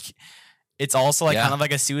 It's like, it's also like kind of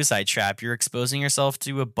like a suicide trap. You're exposing yourself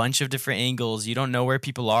to a bunch of different angles. You don't know where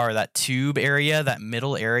people are. That tube area, that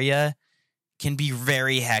middle area can be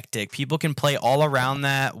very hectic. People can play all around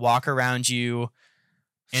that, walk around you,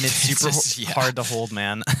 and it's super hard to hold,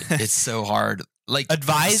 man. It's so hard. Like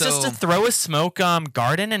advise just to throw a smoke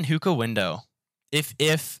Garden and hookah window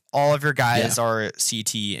if all of your guys are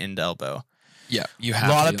CT and elbow. Yeah, you have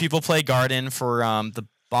a lot of people play Garden for the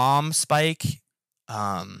bomb spike.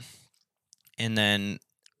 And then,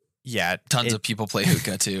 tons of people play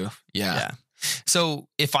hookah too. Yeah. So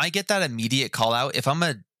if I get that immediate call out, if I'm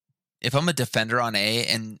a defender on A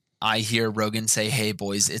and I hear Rogan say, "Hey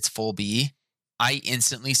boys, it's full B," I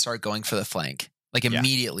instantly start going for the flank. Like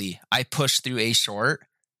immediately, I push through A short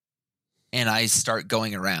and I start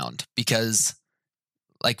going around because,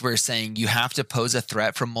 like we're saying, you have to pose a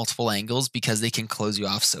threat from multiple angles because they can close you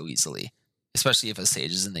off so easily. Especially if a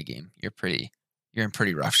Sage is in the game, you're in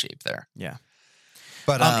pretty rough shape there. Yeah.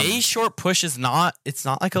 But A short push it's not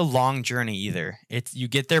like a long journey either. You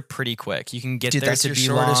get there pretty quick. You can get there that's to your be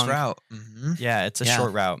shortest long. route. Mm-hmm. Yeah, it's a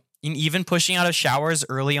short route. And even pushing out of showers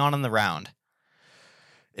early on in the round.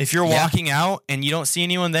 If you're walking out and you don't see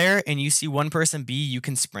anyone there and you see one person B, you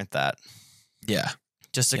can sprint that. Yeah.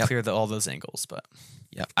 Just to clear all those angles. But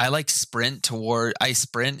I like sprint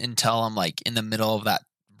until I'm like in the middle of that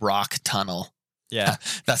rock tunnel. Yeah.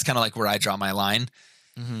 That's kind of like where I draw my line.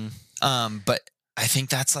 Mm-hmm. But I think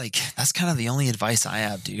that's kind of the only advice I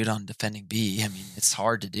have, dude, on defending B. I mean, it's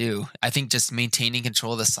hard to do. I think just maintaining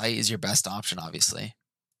control of the site is your best option, obviously.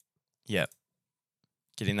 Yep.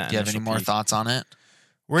 Getting that. Do you have any more thoughts on it?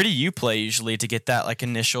 Where do you play usually to get that like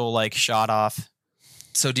initial like shot off?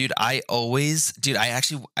 So, dude, I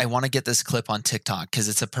want to get this clip on TikTok because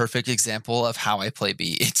it's a perfect example of how I play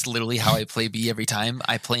B. It's literally how I play B every time.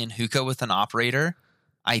 I play in hookah with an operator.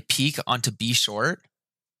 I peek onto B short,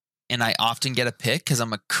 and I often get a pick because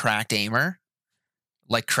I'm a cracked aimer,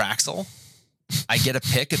 like Craxel. I get a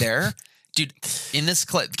pick there. Dude, in this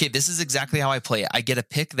clip, okay, this is exactly how I play it. I get a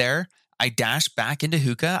pick there. I dash back into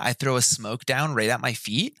hookah. I throw a smoke down right at my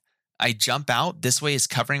feet. I jump out. This way is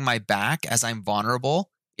covering my back as I'm vulnerable.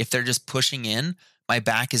 If they're just pushing in, my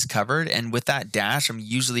back is covered. And with that dash, I'm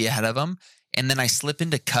usually ahead of them. And then I slip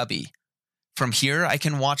into cubby. From here, I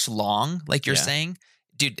can watch long, like you're saying.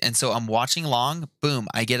 Dude, and so I'm watching long. Boom,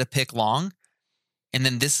 I get a pick long. And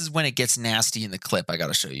then this is when it gets nasty in the clip I got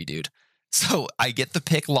to show you, dude. So I get the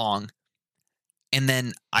pick long. And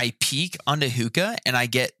then I peek onto hookah and I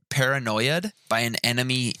get paranoiaed by an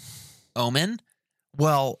enemy omen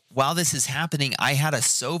Well, while this is happening, I had a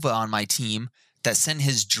Sova on my team that sent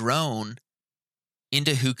his drone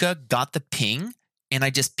into hookah, got the ping, and I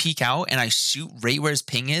just peek out and I shoot right where his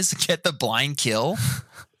ping is, get the blind kill.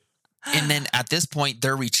 And then at this point,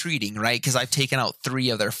 they're retreating, right? Because I've taken out 3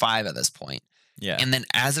 of their 5 at this point. Yeah. And then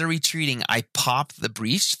as they're retreating, I pop the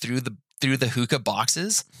breach through the hookah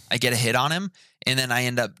boxes. I get a hit on him, and then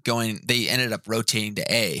they ended up rotating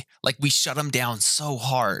to A. Like, we shut them down so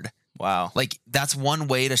hard. Wow. Like, that's one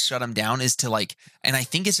way to shut them down is to like, and I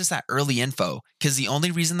think it's just that early info. Because the only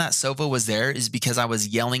reason that Sova was there is because I was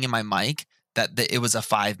yelling in my mic that it was a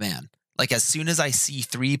 5-man. Like, as soon as I see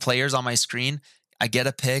 3 players on my screen, I get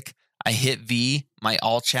a pick, I hit V, my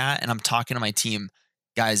all chat, and I'm talking to my team,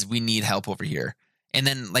 guys, we need help over here. And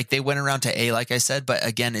then like they went around to A, like I said, but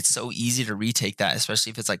again, it's so easy to retake that, especially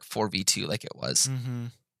if it's like 4v2 like it was. Mm-hmm.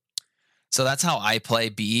 So that's how I play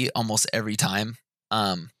B almost every time.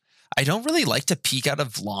 I don't really like to peek out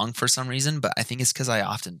of long for some reason, but I think it's because I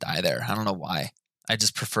often die there. I don't know why. I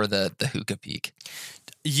just prefer the hookah peek.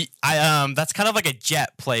 That's kind of like a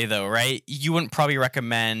jet play though, right? You wouldn't probably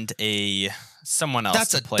recommend someone else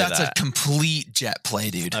to play that. That's a complete jet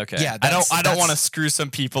play, dude. Okay. Yeah. I don't want to screw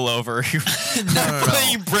some people over who no.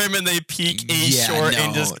 playing Brim and they peek short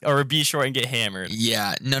or B short and get hammered.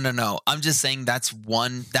 Yeah. No. I'm just saying that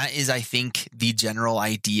is, I think, the general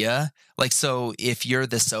idea. Like, so if you're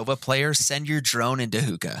the Sova player, send your drone into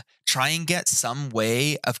hookah. Try and get some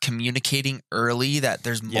way of communicating early that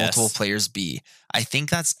there's multiple players B. I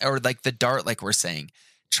think or like the dart, like we're saying,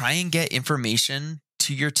 try and get information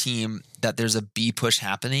to your team that there's a B push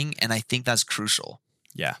happening, and I think that's crucial.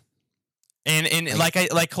 Yeah, and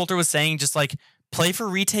like Coulter was saying, just like play for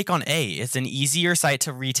retake on A. It's an easier site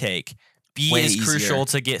to retake. B is crucial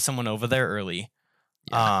to get someone over there early.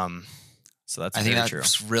 Yeah. So I think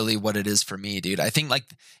that's really what it is for me, dude. I think like,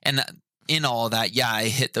 and in all of that, I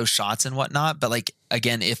hit those shots and whatnot, but like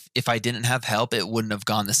again, if I didn't have help, it wouldn't have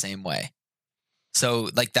gone the same way. So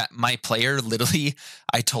like that, my player literally,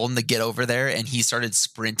 I told him to get over there and he started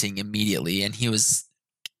sprinting immediately and he was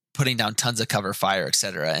putting down tons of cover fire,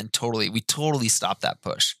 etc. And we totally stopped that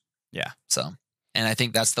push. Yeah. So, and I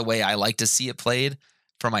think that's the way I like to see it played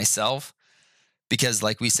for myself, because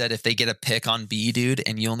like we said, if they get a pick on B, dude,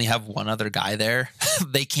 and you only have one other guy there,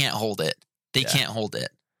 they can't hold it. They can't hold it.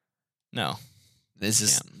 No, this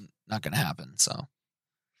is not going to happen. So,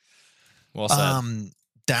 well said.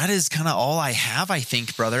 That is kind of all I have, I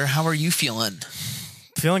think, brother. How are you feeling?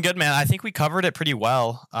 Feeling good, man. I think we covered it pretty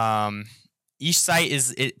well. Each site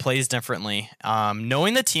it plays differently.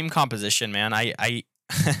 Knowing the team composition, man, I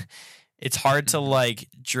it's hard to like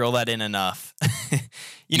drill that in enough.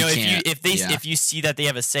 If you see that they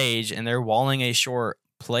have a Sage and they're walling A short,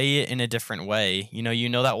 play it in a different way. You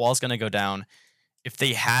know that wall's gonna go down. If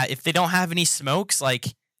they don't have any smokes,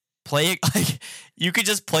 like play it like you could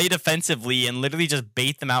just play defensively and literally just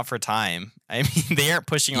bait them out for time. I mean, they aren't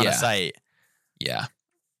pushing on a site. Yeah.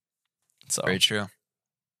 So very true.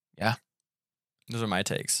 Yeah. Those are my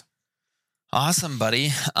takes. Awesome,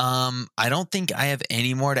 buddy. I don't think I have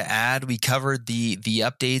any more to add. We covered the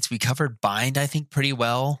updates. We covered Bind, I think, pretty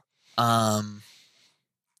well. Sorry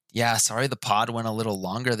the pod went a little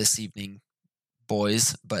longer this evening,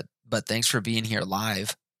 boys, but thanks for being here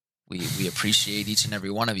live. We appreciate each and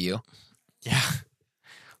every one of you. Yeah.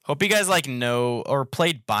 Hope you guys like know or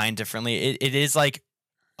played Bind differently. It is like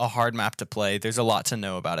a hard map to play. There's a lot to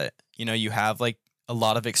know about it. You have like a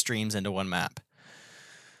lot of extremes into one map.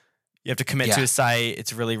 You have to commit to a site.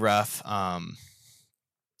 It's really rough.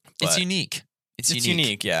 It's unique. It's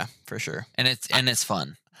unique, yeah, for sure. And it's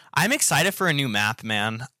fun. I'm excited for a new map,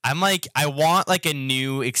 man. I want like a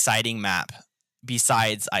new exciting map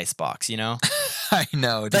besides Icebox, I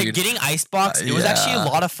know, dude. Like getting Icebox, it was actually a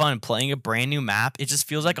lot of fun playing a brand new map. It just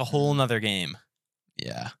feels like a whole nother game.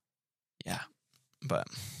 Yeah. But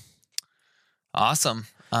awesome.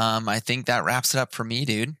 I think that wraps it up for me,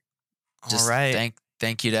 dude. All right.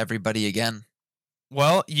 Thank you to everybody again.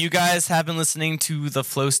 Well, you guys have been listening to the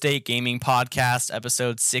Flow State Gaming Podcast,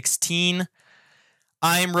 episode 16.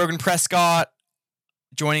 I'm Rogan Prescott.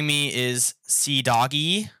 Joining me is C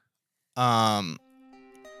Doggy.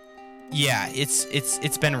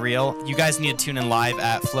 It's been real. You guys need to tune in live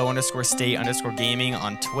at flow_state_gaming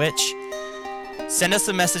on Twitch. Send us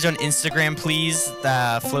a message on Instagram, please.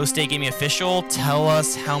 The Flow State Gaming Official. Tell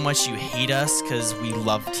us how much you hate us, because we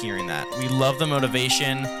loved hearing that. We love the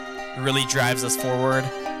motivation. It really drives us forward.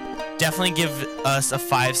 Definitely give us a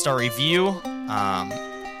 5-star review.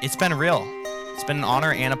 It's been real. It's been an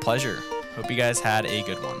honor and a pleasure. Hope you guys had a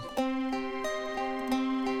good one.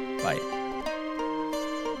 Bye.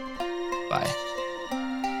 Bye.